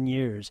like 10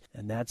 years,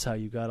 and that's how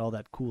you got all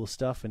that cool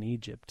stuff in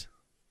Egypt.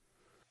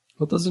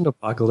 Well, doesn't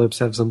Apocalypse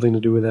have something to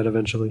do with that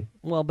eventually?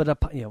 Well, but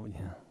yeah.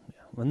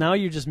 Well, now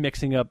you're just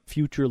mixing up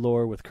future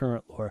lore with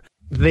current lore.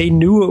 They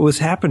knew what was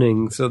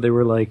happening, so they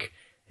were like,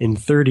 in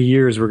 30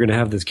 years, we're going to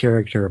have this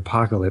character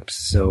Apocalypse,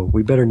 so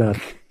we better not.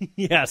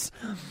 Yes.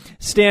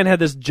 Stan had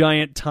this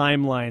giant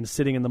timeline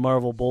sitting in the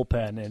Marvel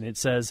bullpen, and it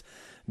says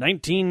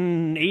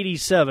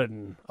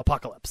 1987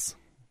 Apocalypse.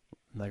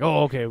 I'm like,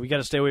 oh, okay, we got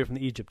to stay away from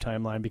the Egypt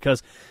timeline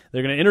because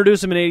they're going to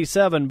introduce him in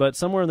 87, but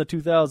somewhere in the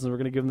 2000s, we're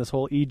going to give him this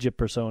whole Egypt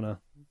persona.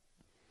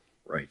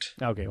 Right.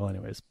 Okay, well,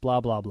 anyways,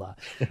 blah, blah, blah.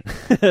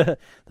 The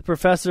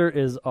professor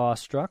is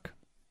awestruck.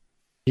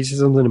 He says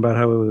something about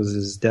how it was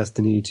his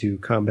destiny to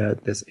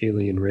combat this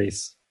alien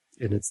race,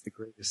 and it's the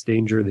greatest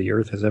danger the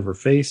Earth has ever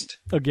faced.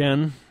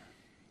 Again.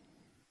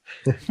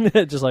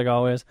 Just like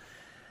always.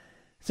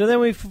 So then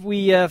we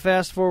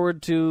fast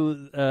forward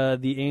to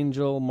the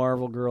Angel,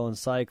 Marvel Girl, and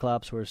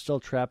Cyclops, who are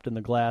still trapped in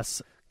the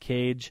glass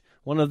cage.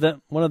 One of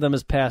them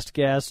has passed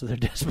gas, so they're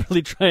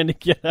desperately trying to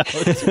get out.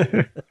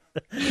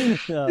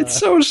 It's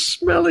so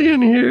smelly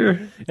in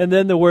here. And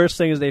then the worst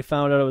thing is they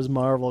found out it was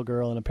Marvel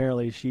Girl, and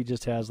apparently she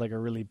just has like a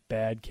really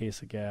bad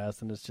case of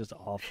gas, and it's just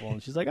awful.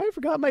 And she's like, I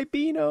forgot my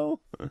Beano.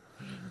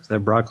 It's that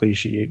broccoli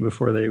she ate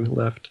before they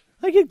left.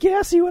 I get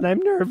gassy when I'm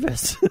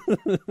nervous.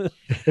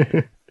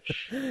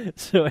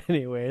 So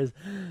anyways,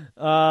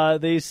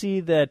 they see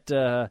that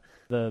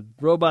the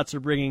robots are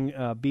bringing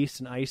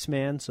Beast and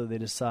Iceman, so they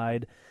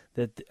decide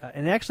that,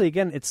 and actually,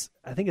 again,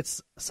 I think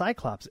it's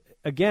Cyclops,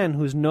 again,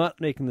 who's not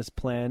making this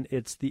plan.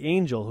 It's the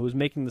Angel who's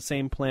making the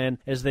same plan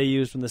as they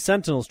used when the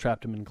Sentinels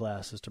trapped him in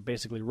glass, is to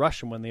basically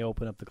rush him when they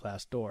open up the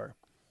glass door.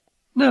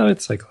 No,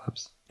 it's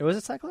Cyclops. Was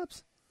it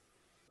Cyclops?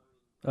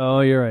 Oh,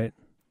 you're right.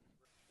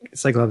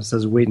 Cyclops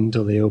says, wait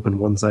until they open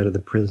one side of the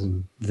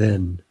prison,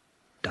 then ...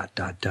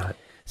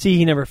 See,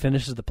 he never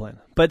finishes the plan.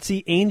 But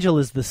see, Angel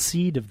is the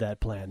seed of that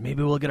plan.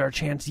 Maybe we'll get our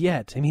chance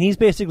yet. I mean, he's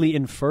basically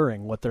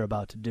inferring what they're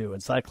about to do,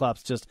 and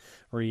Cyclops just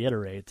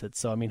reiterates it.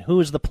 So, I mean, who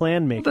is the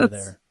plan maker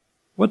there?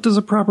 What does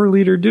a proper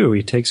leader do?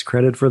 He takes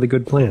credit for the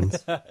good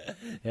plans.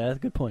 Yeah,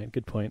 good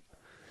point.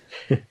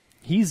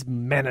 He's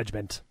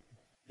management.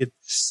 It's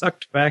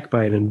sucked back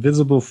by an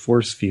invisible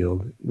force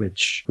field,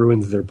 which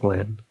ruins their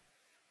plan.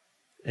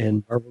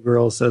 And Marvel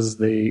Girl says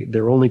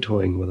they're only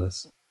toying with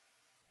us.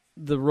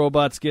 The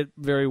robots get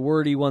very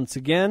wordy once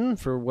again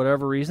for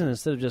whatever reason.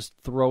 Instead of just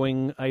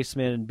throwing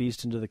Iceman and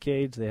Beast into the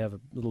cage, they have a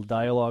little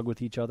dialogue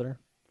with each other.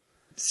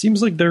 It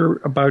seems like they're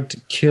about to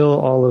kill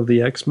all of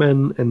the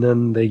X-Men, and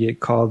then they get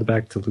called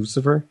back to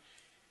Lucifer.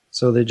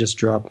 So they just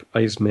drop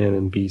Iceman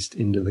and Beast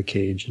into the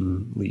cage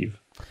and leave.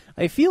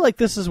 I feel like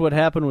this is what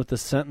happened with the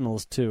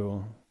Sentinels,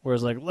 too. Where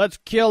it's like, let's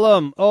kill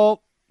them.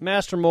 Oh,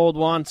 Master Mold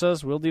wants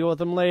us. We'll deal with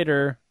them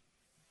later.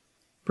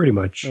 Pretty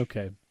much.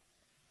 Okay.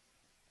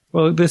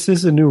 Well, this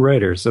is a new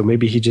writer, so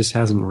maybe he just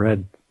hasn't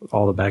read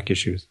all the back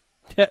issues.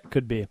 Yeah,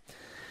 could be.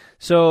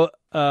 So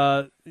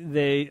all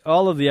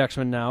of the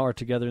X-Men now are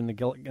together in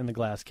the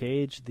glass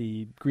cage.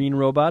 The green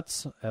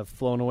robots have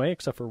flown away,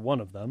 except for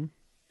one of them,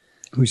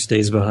 who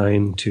stays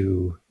behind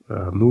to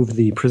move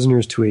the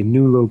prisoners to a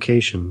new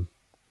location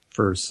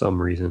for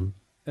some reason.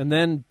 And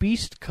then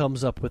Beast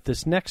comes up with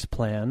this next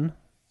plan,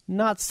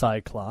 not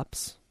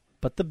Cyclops,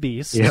 but the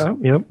Beast. Yeah,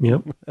 yep.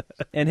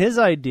 And his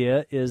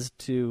idea is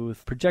to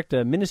project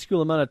a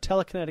minuscule amount of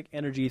telekinetic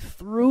energy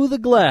through the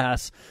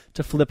glass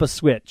to flip a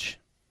switch,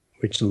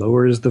 which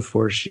lowers the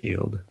force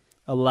shield,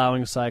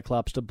 allowing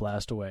Cyclops to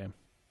blast away.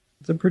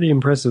 It's a pretty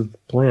impressive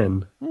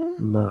plan.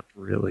 Not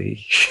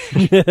really.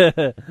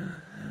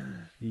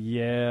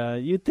 Yeah,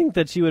 you'd think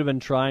that she would have been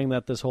trying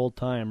that this whole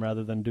time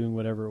rather than doing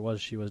whatever it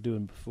was she was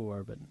doing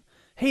before. But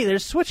hey,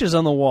 there's switches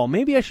on the wall.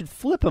 Maybe I should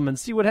flip them and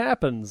see what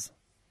happens.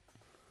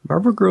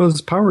 Marvel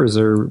Girl's powers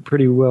are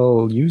pretty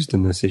well used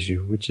in this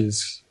issue, which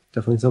is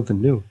definitely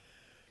something new.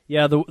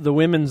 Yeah, the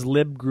women's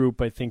lib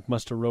group, I think,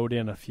 must have wrote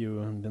in a few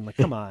and been like,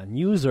 come on,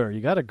 use her. You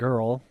got a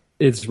girl.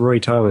 It's Roy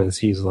Thomas.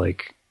 He's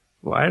like,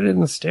 why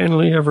didn't Stan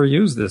Lee ever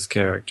use this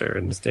character?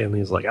 And Stan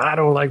Lee's like, I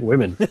don't like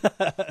women.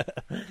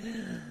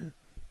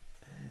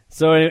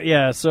 So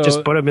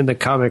just put them in the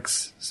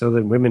comics so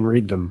that women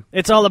read them.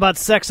 It's all about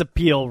sex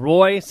appeal,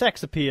 Roy.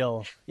 Sex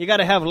appeal. You got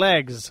to have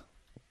legs.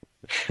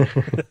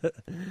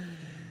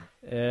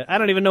 I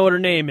don't even know what her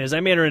name is.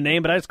 I made her a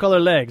name, but I just call her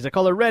Legs. I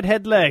call her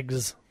Redhead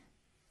Legs.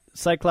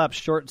 Cyclops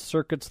short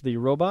circuits the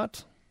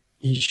robot.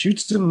 He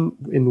shoots him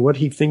in what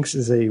he thinks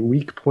is a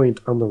weak point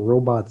on the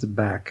robot's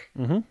back.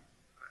 Mm-hmm.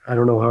 I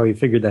don't know how he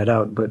figured that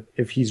out, but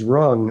if he's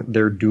wrong,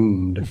 they're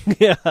doomed.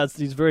 Yeah,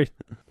 he's very...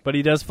 But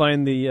he does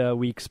find the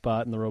weak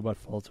spot, and the robot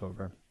falls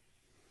over.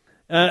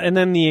 And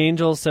then the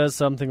angel says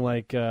something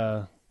like,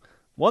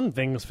 one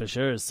thing's for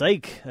sure,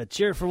 psych, a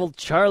cheerful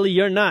Charlie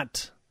you're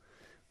not.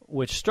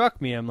 Which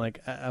struck me. I'm like,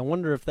 I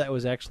wonder if that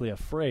was actually a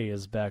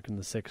phrase back in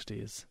the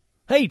 60s.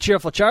 Hey,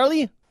 cheerful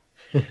Charlie!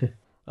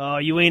 Oh,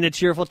 you ain't a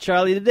cheerful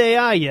Charlie today,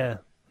 are you?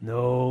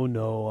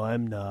 No,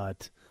 I'm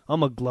not.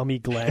 I'm a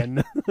glummy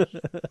Glenn.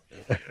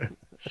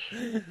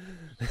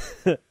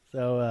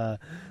 So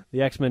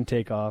the X-Men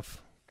take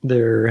off.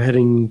 They're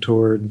heading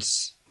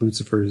towards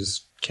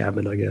Lucifer's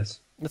cabin, I guess.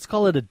 Let's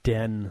call it a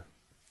den.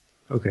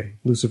 Okay,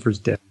 Lucifer's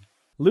den.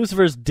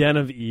 Lucifer's den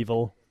of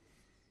evil.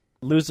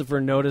 Lucifer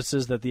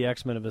notices that the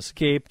X-Men have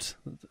escaped,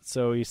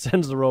 so he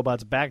sends the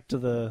robots back to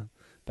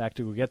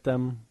go get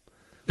them.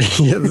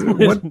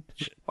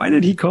 Why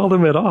did he call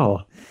them at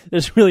all?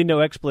 There's really no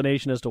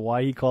explanation as to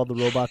why he called the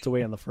robots away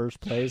in the first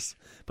place,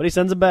 but he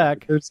sends them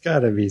back. There's got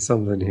to be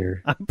something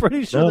here. I'm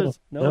pretty sure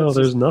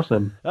there's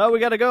nothing. Oh, we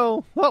got to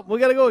go. Oh, we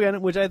got to go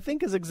again, which I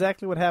think is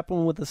exactly what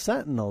happened with the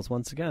Sentinels.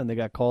 Once again, they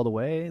got called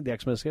away. The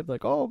X-Men escaped.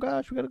 Like, oh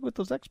gosh, we got to go with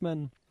those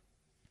X-Men.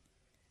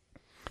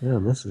 Yeah,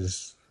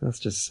 that's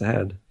just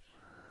sad.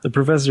 The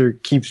professor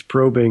keeps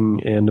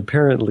probing and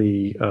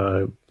apparently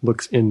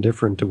looks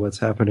indifferent to what's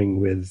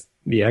happening with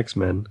the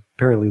X-Men.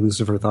 Apparently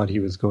Lucifer thought he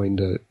was going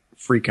to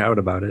freak out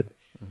about it.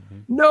 Mm-hmm.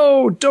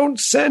 No, don't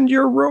send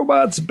your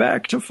robots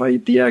back to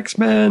fight the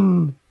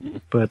X-Men!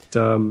 But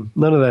none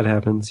of that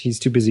happens. He's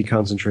too busy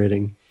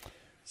concentrating.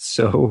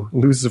 So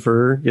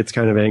Lucifer gets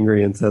kind of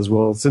angry and says,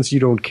 well, since you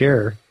don't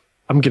care,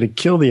 I'm going to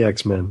kill the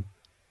X-Men.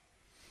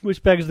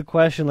 Which begs the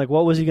question, like,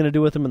 what was he going to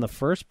do with them in the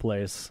first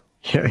place?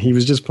 Yeah, he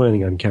was just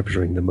planning on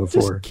capturing them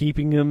before. Just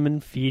keeping them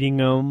and feeding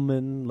them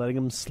and letting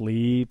them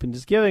sleep and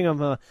just giving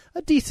them a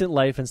decent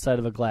life inside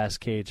of a glass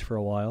cage for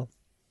a while.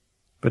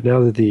 But now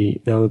that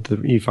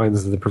he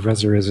finds that the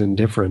professor is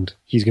indifferent,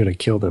 he's going to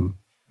kill them.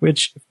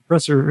 Which,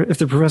 if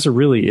the professor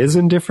really is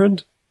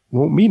indifferent,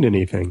 won't mean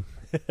anything.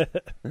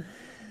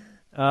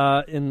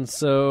 And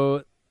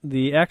so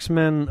the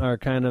X-Men are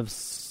kind of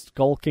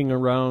skulking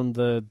around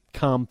the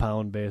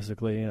compound,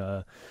 basically.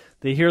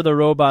 They hear the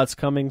robots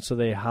coming, so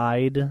they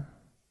hide.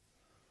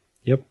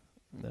 Yep.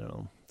 I don't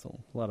know. It's a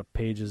lot of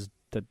pages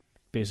that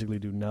basically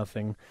do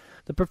nothing.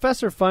 The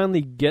professor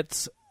finally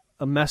gets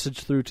a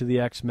message through to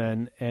the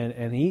X-Men,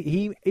 and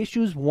he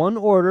issues one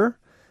order,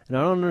 and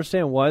I don't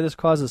understand why this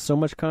causes so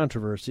much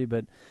controversy,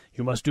 but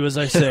you must do as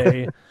I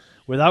say,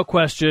 without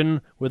question,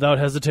 without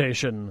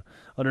hesitation.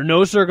 Under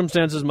no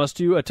circumstances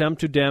must you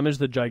attempt to damage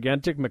the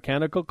gigantic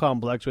mechanical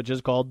complex which is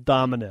called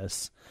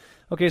Dominus.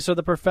 Okay, so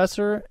the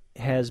professor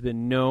has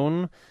been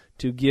known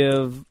to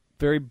give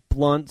very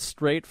blunt,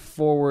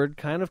 straightforward,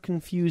 kind of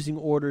confusing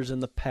orders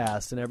in the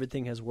past, and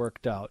everything has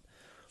worked out.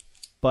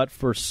 But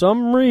for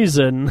some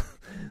reason,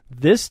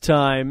 this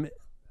time,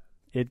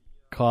 it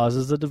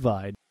causes a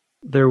divide.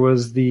 There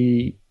was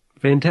the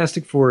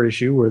Fantastic Four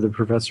issue where the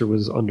professor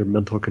was under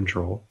mental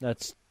control.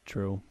 That's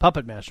true.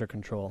 Puppet Master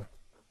control.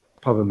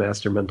 Puppet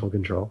Master mental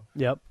control.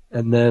 Yep.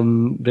 And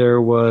then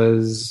there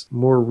was,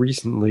 more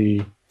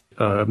recently,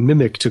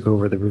 Mimic took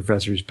over the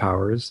professor's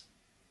powers.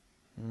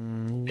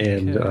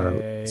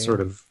 And sort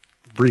of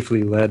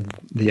briefly led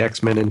the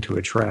X-Men into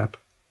a trap.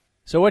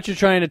 So what you're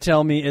trying to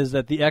tell me is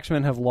that the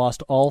X-Men have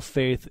lost all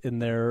faith in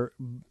their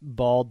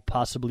bald,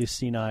 possibly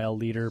senile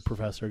leader,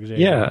 Professor Xavier.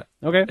 Yeah.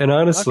 Okay. And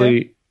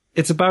honestly,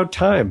 It's about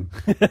time.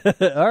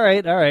 All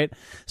right.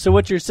 So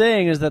what you're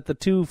saying is that the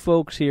two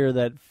folks here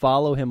that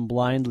follow him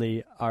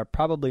blindly are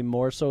probably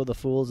more so the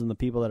fools than the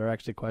people that are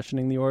actually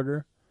questioning the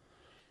order?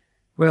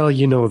 Well,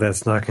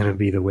 that's not going to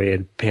be the way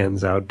it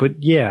pans out,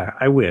 but yeah,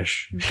 I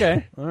wish.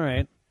 Okay, all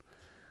right.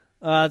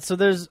 So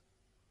the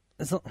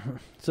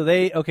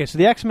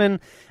X-Men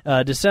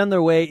descend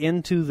their way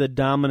into the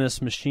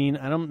Dominus machine.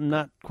 I'm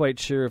not quite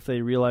sure if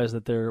they realize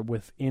that they're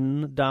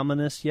within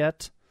Dominus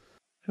yet.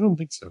 I don't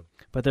think so.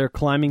 But they're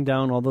climbing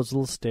down all those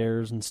little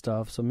stairs and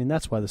stuff. So,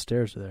 that's why the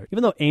stairs are there.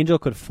 Even though Angel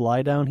could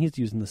fly down, he's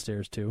using the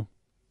stairs too.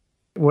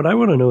 What I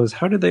want to know is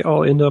how did they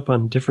all end up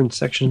on different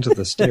sections of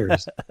the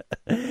stairs?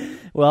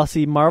 Well,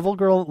 see, Marvel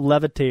Girl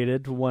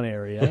levitated to one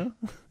area.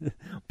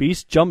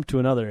 Beast jumped to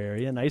another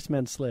area. And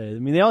Iceman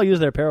slid. They all use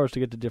their powers to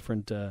get to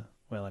different...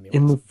 anyways.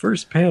 In the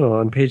first panel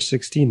on page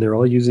 16, they're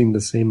all using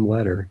the same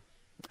ladder.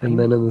 And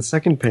then in the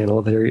second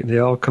panel, they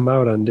all come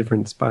out on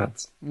different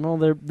spots.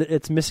 Well,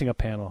 it's missing a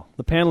panel.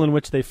 The panel in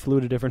which they flew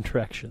to different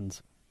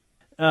directions.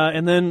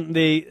 And then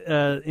they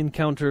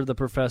encounter the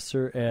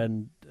Professor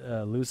and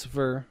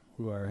Lucifer,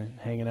 who are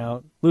hanging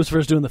out.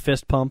 Lucifer's doing the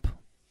fist pump.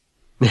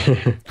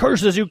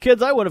 Curses, you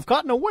kids, I would have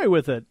gotten away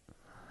with it.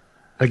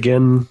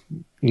 Again,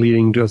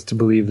 leading us to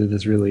believe that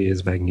this really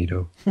is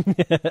Magneto.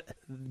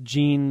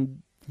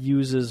 Jean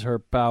uses her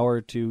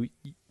power to...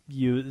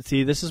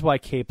 See, this is why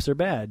capes are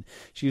bad.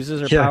 She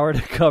uses her power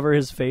to cover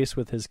his face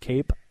with his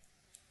cape.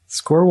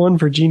 Score 1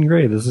 for Jean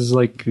Grey. This is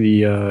like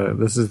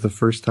this is the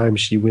first time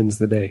she wins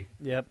the day.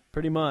 Yep,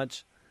 pretty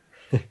much.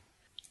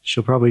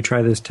 She'll probably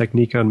try this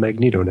technique on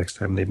Magneto next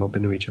time they bump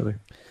into each other.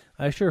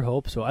 I sure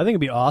hope so. I think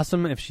it'd be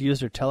awesome if she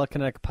used her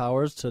telekinetic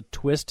powers to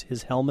twist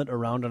his helmet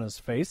around on his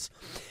face.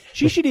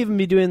 She should even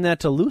be doing that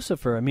to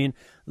Lucifer. I mean,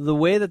 the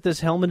way that this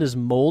helmet is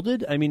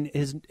molded, I mean,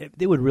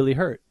 it would really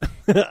hurt.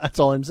 That's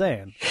all I'm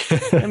saying.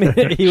 I mean,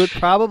 he would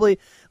probably,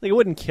 it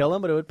wouldn't kill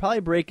him, but it would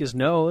probably break his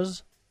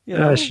nose. You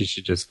know? She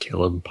should just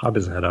kill him, pop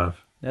his head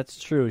off. That's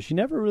true. She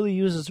never really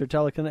uses her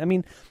telekinetic. I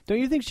mean, don't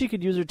you think she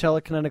could use her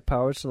telekinetic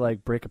powers to,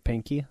 break a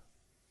pinky?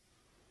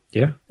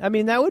 Yeah. I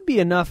mean, that would be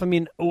enough. I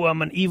mean,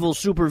 I'm an evil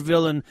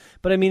supervillain.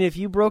 But, I mean, if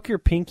you broke your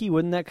pinky,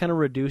 wouldn't that kind of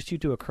reduce you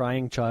to a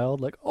crying child?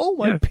 Like, oh,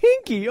 my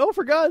pinky! Oh,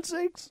 for God's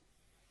sakes!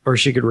 Or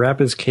she could wrap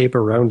his cape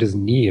around his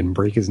knee and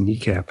break his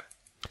kneecap.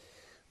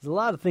 There's a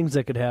lot of things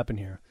that could happen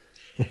here.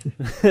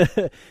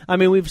 I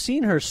mean, we've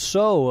seen her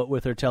sew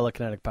with her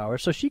telekinetic power,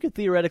 so she could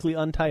theoretically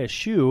untie a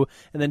shoe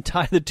and then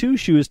tie the two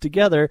shoes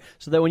together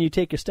so that when you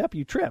take a step,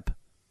 you trip.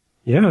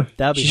 Yeah.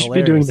 That'd be hilarious. She should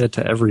be doing that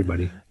to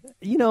everybody.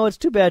 You know, it's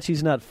too bad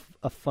she's not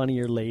a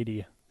funnier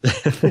lady.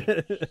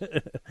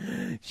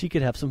 She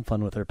could have some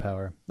fun with her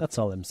power. That's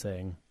all I'm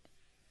saying.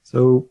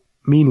 So,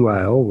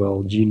 meanwhile,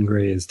 while Jean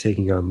Grey is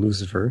taking on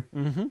Lucifer,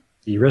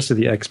 the rest of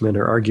the X-Men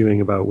are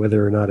arguing about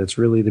whether or not it's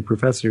really the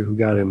Professor who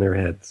got in their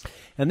heads.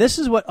 And this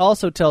is what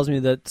also tells me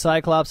that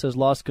Cyclops has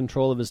lost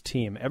control of his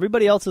team.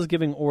 Everybody else is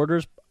giving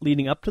orders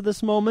leading up to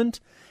this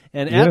moment,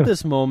 and at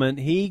this moment,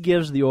 he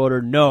gives the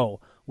order, no,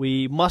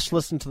 we must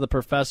listen to the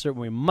Professor.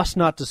 We must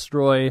not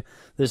destroy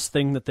this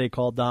thing that they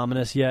call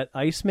Dominus. Yet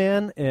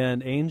Iceman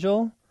and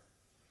Angel,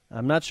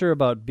 I'm not sure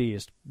about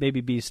Beast,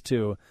 maybe Beast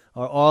too,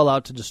 are all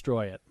out to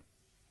destroy it.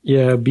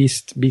 Yeah,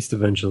 Beast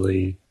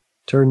eventually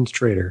turns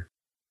traitor.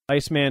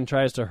 Iceman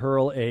tries to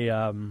hurl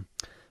a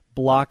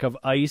block of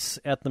ice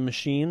at the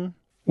machine.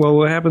 Well,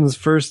 what happens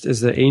first is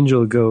that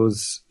Angel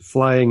goes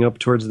flying up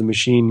towards the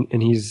machine,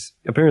 and he's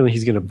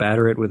going to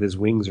batter it with his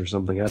wings or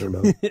something. I don't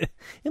know.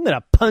 I'm going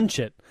to punch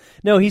it.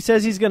 No, he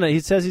says he's going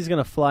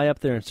to fly up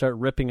there and start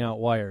ripping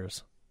out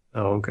wires.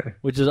 Oh, okay.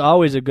 Which is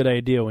always a good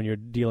idea when you're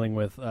dealing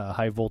with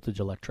high voltage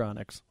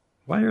electronics.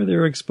 Why are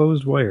there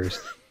exposed wires?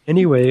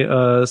 Anyway,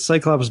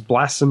 Cyclops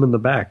blasts him in the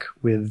back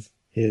with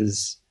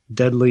his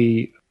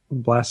deadly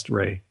blast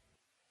ray.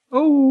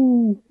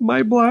 Oh,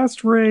 my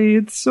blast ray!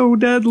 It's so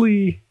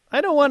deadly. I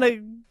don't want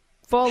to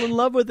fall in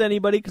love with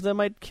anybody because I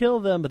might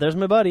kill them, but there's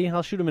my buddy.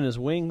 I'll shoot him in his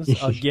wings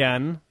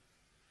again.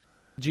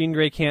 Jean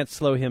Grey can't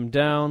slow him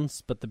down,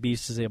 but the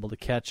Beast is able to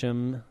catch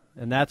him.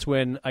 And that's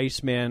when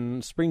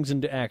Iceman springs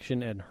into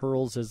action and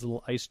hurls his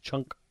little ice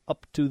chunk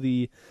up to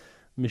the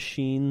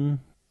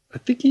machine. I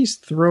think he's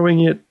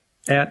throwing it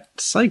at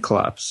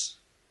Cyclops.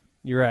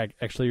 You're right.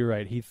 Actually, you're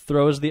right. He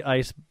throws the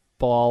ice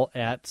ball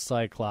at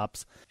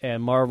Cyclops,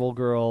 and Marvel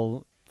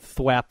Girl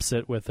thwaps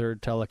it with her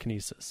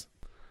telekinesis.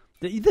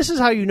 This is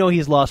how you know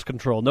he's lost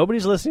control.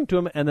 Nobody's listening to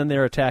him, and then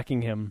they're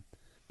attacking him.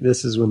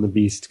 This is when the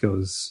Beast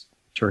goes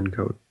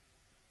turncoat,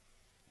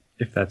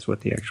 if that's what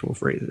the actual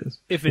phrase is.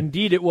 If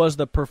indeed it was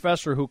the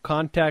Professor who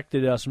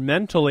contacted us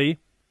mentally,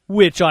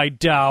 which I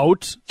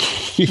doubt.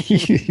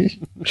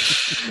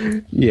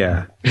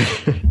 Yeah.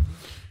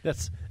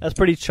 That's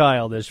pretty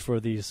childish for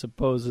the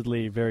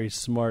supposedly very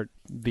smart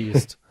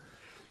Beast.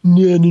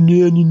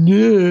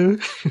 No.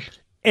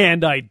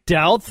 And I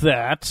doubt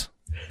that.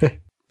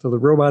 So the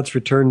robots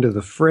return to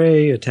the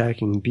fray,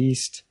 attacking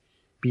Beast.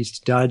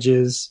 Beast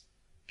dodges.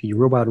 The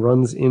robot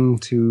runs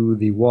into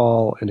the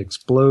wall and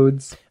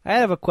explodes. I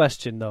have a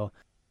question, though.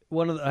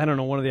 One of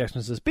the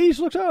X-Men says, "Beast,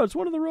 look out, it's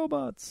one of the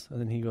robots."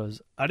 And then he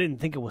goes, "I didn't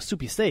think it was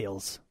Soupy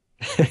Sales."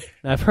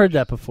 I've heard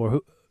that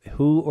before.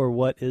 Who or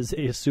what is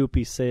a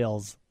Soupy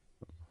Sales?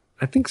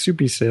 I think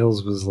Soupy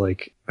Sales was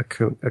like a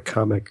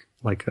comic,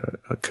 like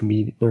a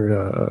comedian or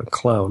a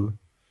clown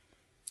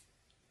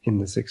in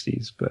the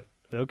 60s, but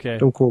okay,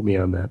 don't quote me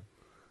on that.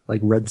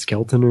 Like Red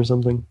Skelton or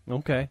something.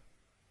 Okay.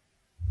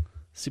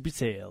 Soupy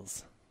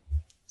Sales.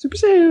 Soupy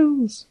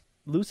Sales.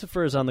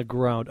 Lucifer is on the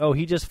ground. Oh,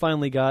 he just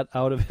finally got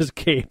out of his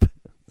cape.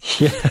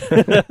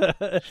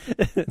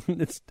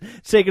 It's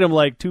taken him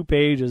like 2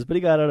 pages, but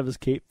he got out of his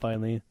cape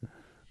finally.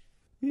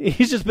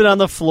 He's just been on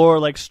the floor,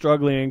 like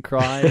struggling and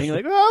crying,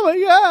 like, "Oh my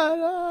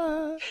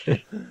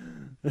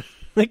God,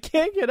 I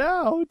can't get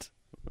out."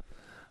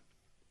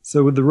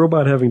 So with the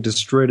robot having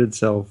destroyed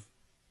itself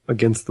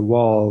against the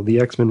wall,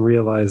 the X-Men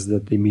realize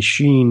that the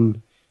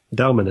machine,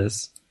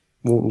 Dominus,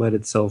 won't let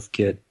itself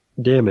get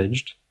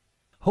damaged.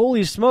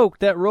 Holy smoke,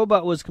 that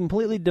robot was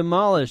completely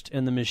demolished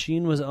and the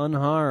machine was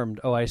unharmed.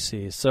 Oh, I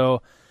see.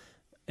 So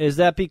is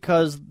that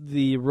because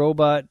the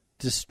robot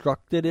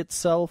destructed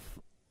itself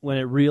when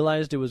it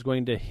realized it was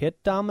going to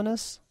hit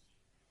Dominus?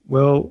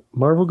 Well,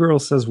 Marvel Girl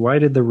says, why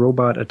did the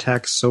robot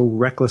attack so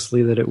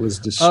recklessly that it was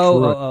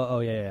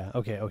destroyed? Yeah.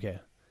 Okay.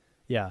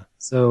 Yeah.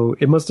 So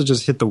it must have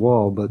just hit the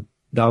wall, but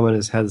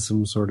Dominus had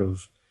some sort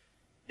of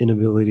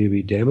inability to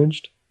be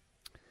damaged?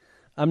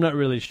 I'm not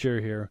really sure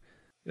here.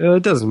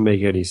 It doesn't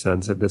make any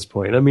sense at this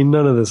point. I mean,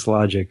 none of this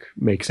logic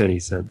makes any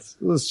sense.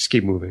 Let's just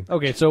keep moving.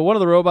 Okay, so one of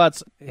the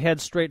robots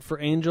heads straight for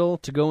Angel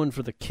to go in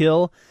for the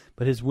kill,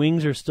 but his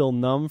wings are still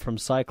numb from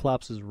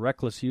Cyclops'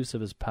 reckless use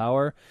of his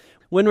power.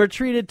 When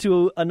retreated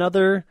to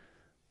another...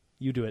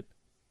 You do it.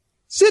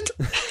 Sit!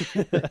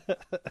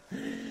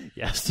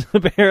 Yes,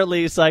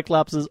 apparently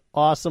Cyclops'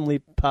 awesomely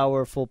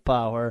powerful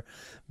power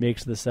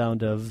makes the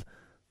sound of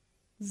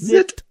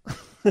zit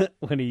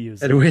when he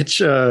uses it. At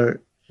which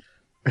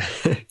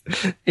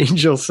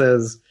Angel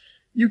says,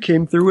 "You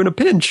came through in a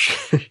pinch."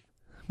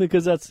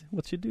 Because that's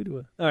what you do to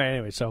it. All right,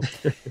 anyway, so...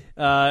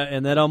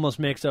 and that almost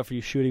makes up for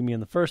you shooting me in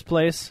the first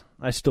place.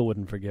 I still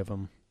wouldn't forgive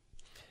him.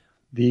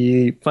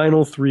 The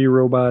final 3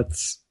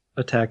 robots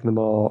attack them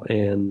all,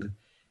 and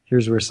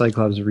here's where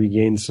Cyclops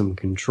regains some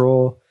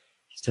control.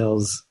 He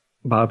tells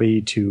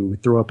Bobby to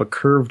throw up a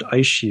curved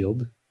ice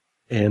shield,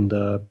 and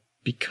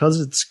because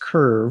it's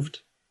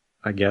curved,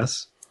 I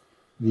guess,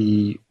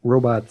 the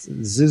robot's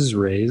Ziz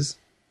rays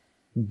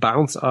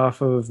bounce off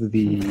of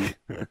the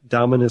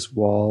Dominus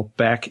wall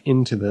back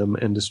into them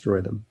and destroy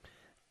them.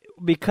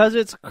 Because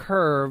it's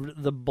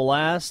curved, the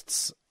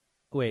blasts...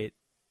 Wait,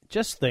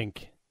 just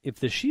think. If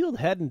the shield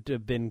hadn't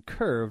have been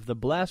curved, the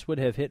blast would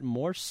have hit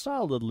more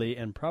solidly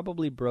and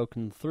probably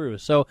broken through.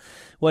 So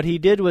what he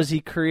did was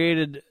he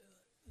created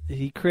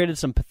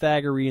some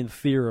Pythagorean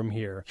theorem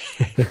here.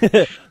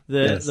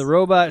 The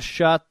robot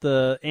shot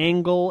the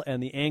angle,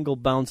 and the angle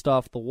bounced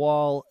off the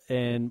wall,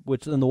 and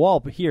the wall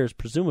here is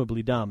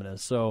presumably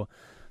Dominus. So,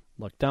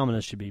 look,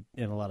 Dominus should be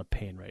in a lot of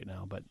pain right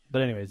now. But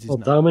anyways, he's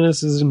not.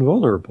 Dominus is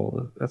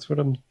invulnerable. That's what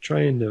I'm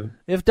trying to...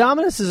 If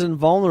Dominus is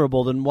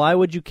invulnerable, then why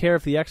would you care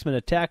if the X-Men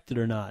attacked it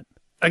or not?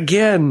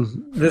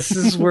 Again, this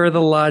is where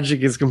the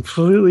logic is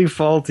completely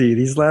faulty.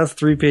 These last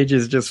 3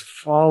 pages just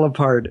fall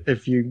apart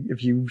if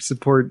you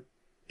support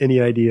any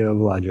idea of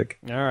logic.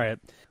 All right.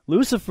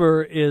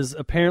 Lucifer is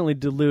apparently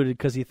deluded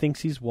because he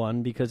thinks he's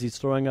won because he's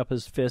throwing up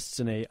his fists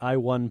in a I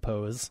won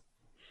pose.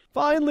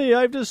 Finally,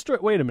 I've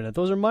destroyed... Wait a minute.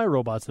 Those are my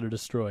robots that are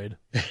destroyed.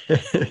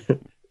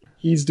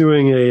 He's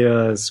doing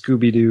a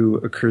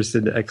Scooby-Doo accursed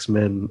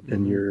X-Men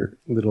and your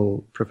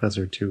little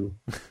Professor 2.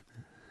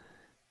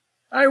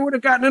 I would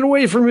have gotten it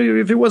away from you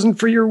if it wasn't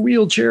for your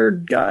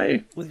wheelchaired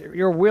guy. With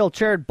your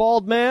wheelchaired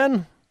bald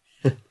man?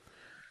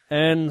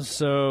 And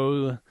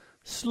so...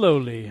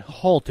 Slowly,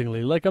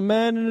 haltingly, like a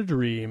man in a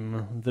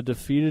dream, the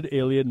defeated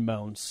alien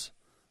mounts.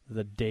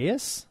 The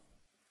Deus?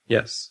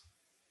 Yes,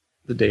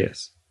 the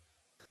Deus.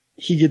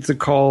 He gets a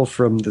call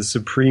from the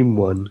Supreme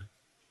One,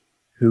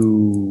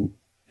 who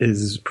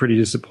is pretty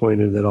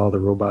disappointed that all the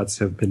robots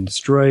have been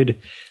destroyed,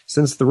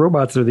 since the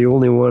robots are the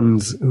only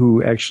ones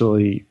who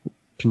actually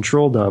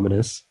control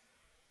Dominus.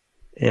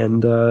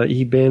 And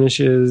he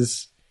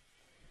banishes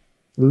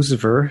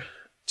Lucifer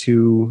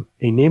to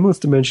a nameless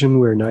dimension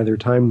where neither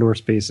time nor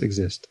space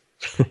exist.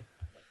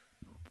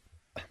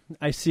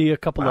 I see a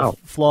couple of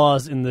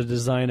flaws in the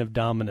design of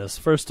Dominus.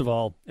 First of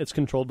all, it's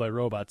controlled by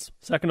robots.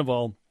 Second of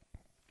all,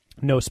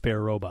 no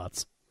spare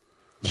robots.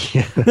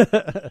 Yeah.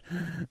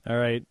 All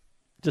right,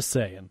 just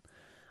saying.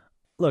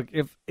 Look,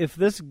 if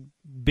this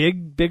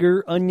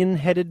bigger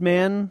onion-headed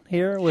man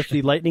here with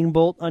the lightning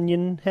bolt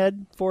onion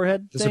head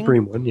forehead the thing,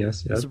 Supreme One,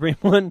 yes. the Supreme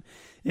One,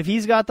 if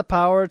he's got the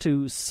power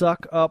to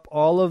suck up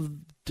all of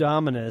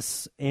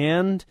Dominus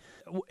and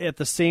at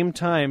the same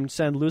time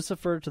send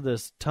Lucifer to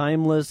this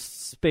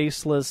timeless,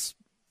 spaceless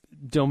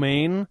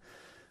domain,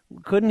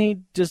 couldn't he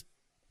just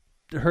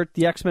hurt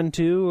the X-Men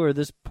too, or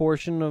this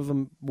portion of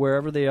them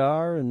wherever they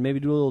are, and maybe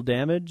do a little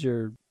damage?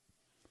 Or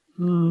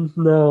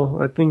no,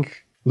 I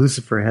think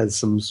Lucifer has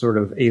some sort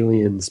of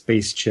alien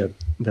space chip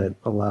that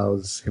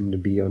allows him to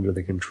be under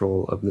the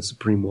control of the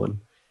Supreme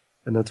One,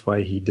 and that's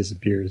why he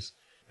disappears.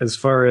 As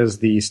far as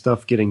the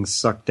stuff getting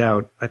sucked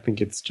out, I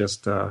think it's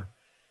just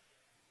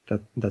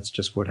that's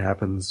just what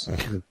happens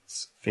with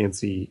its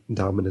fancy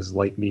Dominus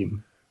light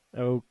beam.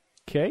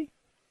 Okay.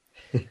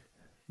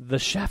 The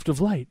shaft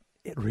of light,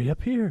 it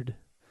reappeared.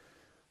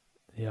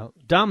 Yeah,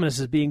 Dominus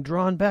is being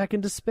drawn back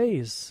into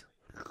space.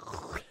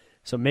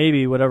 So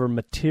maybe whatever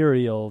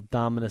material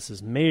Dominus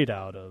is made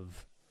out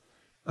of.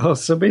 Oh,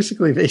 so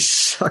basically they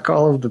suck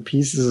all of the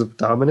pieces of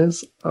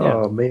Dominus?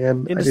 Oh,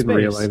 man, I didn't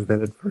realize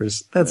that at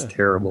first. That's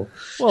terrible.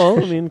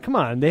 Well, I mean, come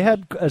on. They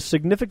had a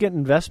significant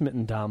investment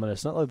in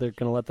Dominus. Not like they're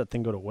going to let that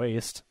thing go to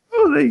waste.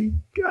 Oh,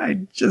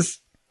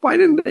 why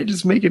didn't they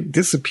just make it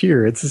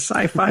disappear? It's a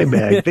sci-fi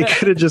bag. They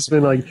could have just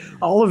been like,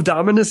 all of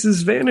Dominus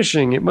is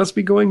vanishing. It must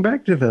be going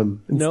back to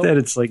them. Instead,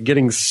 It's like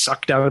getting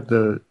sucked out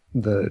the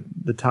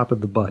top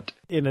of the butt.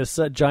 In a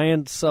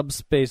giant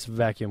subspace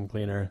vacuum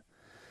cleaner.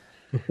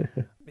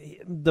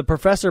 The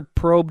professor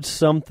probed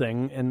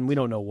something, and we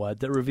don't know what,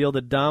 that revealed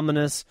that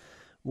Dominus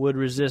would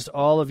resist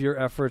all of your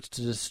efforts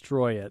to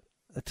destroy it.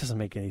 That doesn't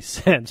make any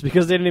sense,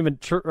 because they didn't even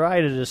try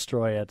to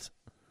destroy it.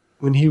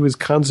 When he was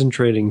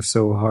concentrating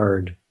so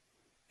hard.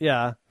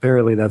 Yeah.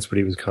 Apparently that's what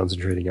he was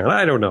concentrating on.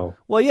 I don't know.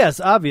 Well, yes,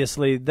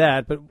 obviously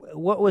that, but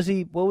what was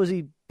he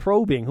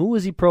probing? Who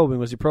was he probing?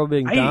 Was he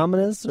probing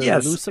Dominus or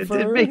yes, Lucifer?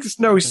 It makes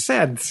no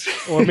sense.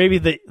 Or maybe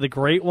the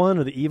great one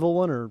or the evil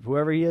one or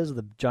whoever he is,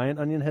 the giant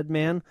onion head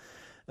man.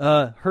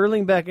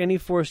 Hurling back any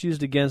force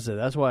used against it.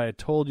 That's why I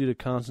told you to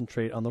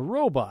concentrate on the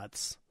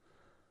robots.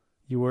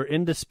 You were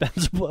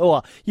indispensable.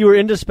 Well, you were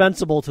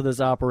indispensable to this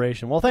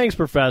operation. Well, thanks,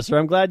 Professor.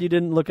 I'm glad you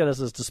didn't look at us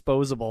as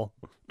disposable.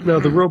 No,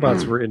 the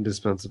robots were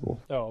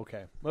indispensable. Oh,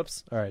 okay.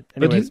 Whoops. All right.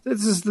 Anyways. But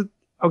this is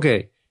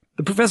okay.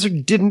 The professor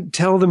didn't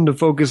tell them to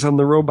focus on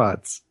the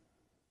robots.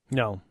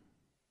 No.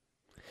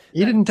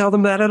 He didn't tell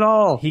them that at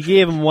all. He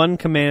gave them one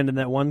command, and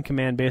that one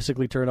command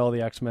basically turned all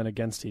the X-Men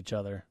against each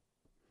other.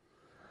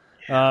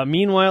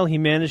 Meanwhile, he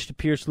managed to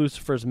pierce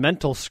Lucifer's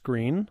mental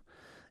screen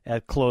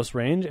at close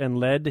range and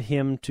led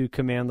him to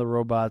command the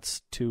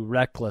robots too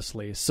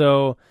recklessly.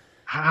 So,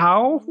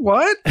 how?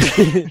 What?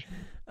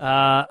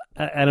 I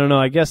don't know.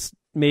 I guess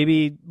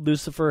maybe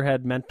Lucifer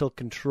had mental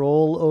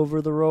control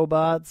over the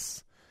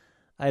robots.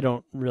 I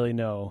don't really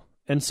know.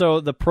 And so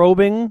the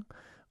probing,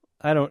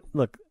 I don't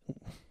know.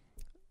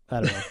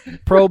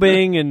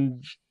 Probing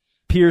and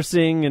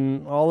piercing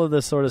and all of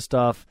this sort of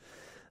stuff.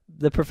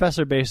 The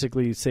professor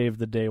basically saved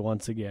the day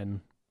once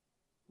again.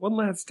 One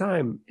last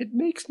time. It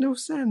makes no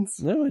sense.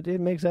 No, it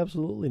makes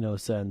absolutely no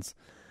sense.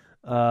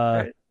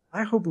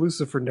 I hope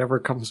Lucifer never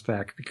comes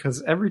back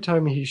because every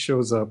time he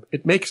shows up,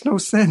 it makes no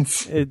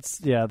sense.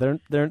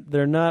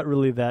 They're not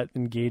really that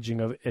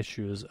engaging of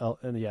issues.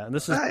 And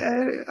this is.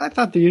 I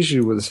thought the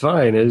issue was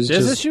fine. This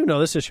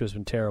issue has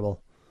been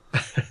terrible.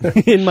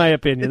 In my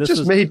opinion, it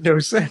just made no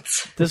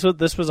sense.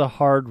 This was a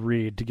hard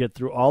read to get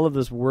through all of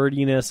this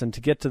wordiness and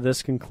to get to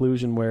this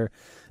conclusion where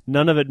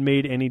none of it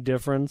made any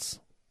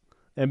difference.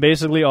 And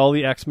basically all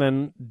the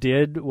X-Men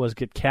did was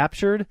get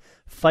captured,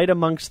 fight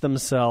amongst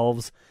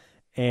themselves,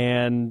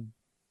 and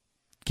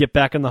get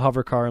back in the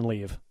hover car and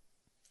leave.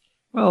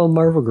 Well,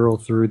 Marvel Girl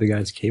threw the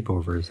guy's cape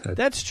over his head.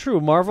 That's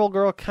true. Marvel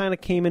Girl kind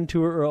of came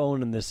into her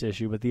own in this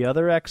issue, but the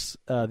other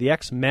the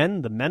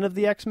X-Men, the men of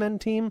the X-Men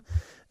team,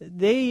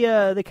 they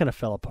kind of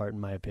fell apart in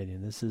my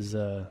opinion. This is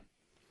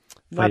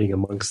fighting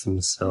amongst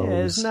themselves.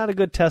 Yeah, it's not a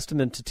good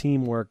testament to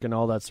teamwork and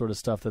all that sort of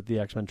stuff that the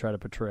X-Men try to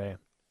portray.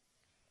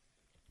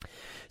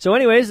 So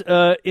anyways,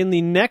 in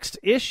the next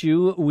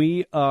issue,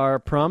 we are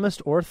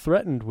promised or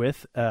threatened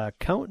with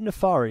Count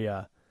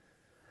Nefaria.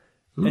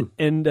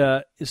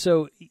 And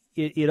so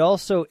it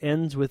also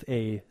ends with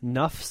a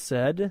 "nuff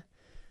said."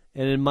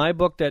 And in my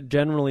book, that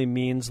generally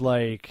means,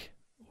 like,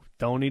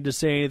 don't need to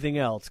say anything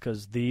else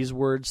because these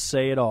words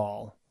say it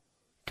all.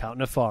 Count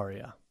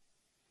Nefaria.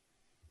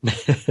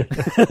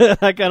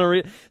 I kind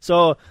of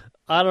so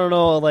I don't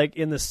know, like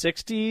in the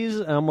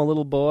 60s, I'm a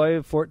little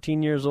boy,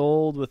 14 years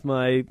old, with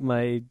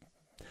my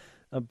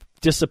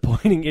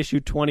disappointing issue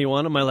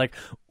 21. Am I like,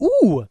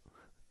 ooh,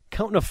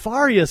 Count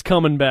Nefaria's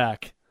coming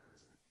back?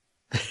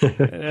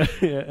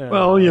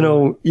 Well,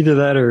 either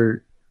that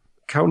or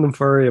Count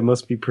Nefaria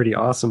must be pretty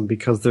awesome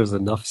because there's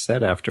enough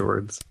said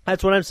afterwards.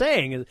 That's what I'm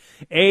saying.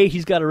 A,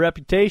 he's got a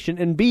reputation,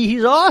 and B,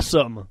 he's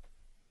awesome.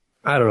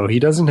 I don't know. He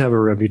doesn't have a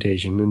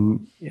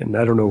reputation, and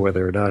I don't know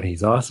whether or not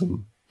he's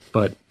awesome.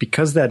 But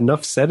because that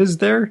enough said is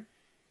there,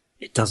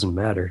 it doesn't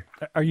matter.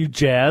 Are you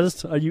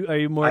jazzed? Are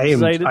you more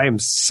excited? I am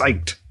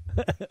psyched.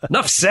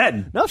 Enough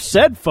said. Enough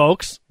said,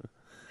 folks.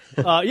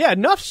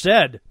 Enough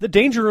said. The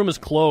danger room is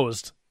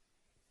closed.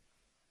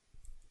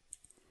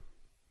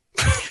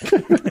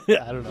 I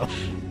don't know.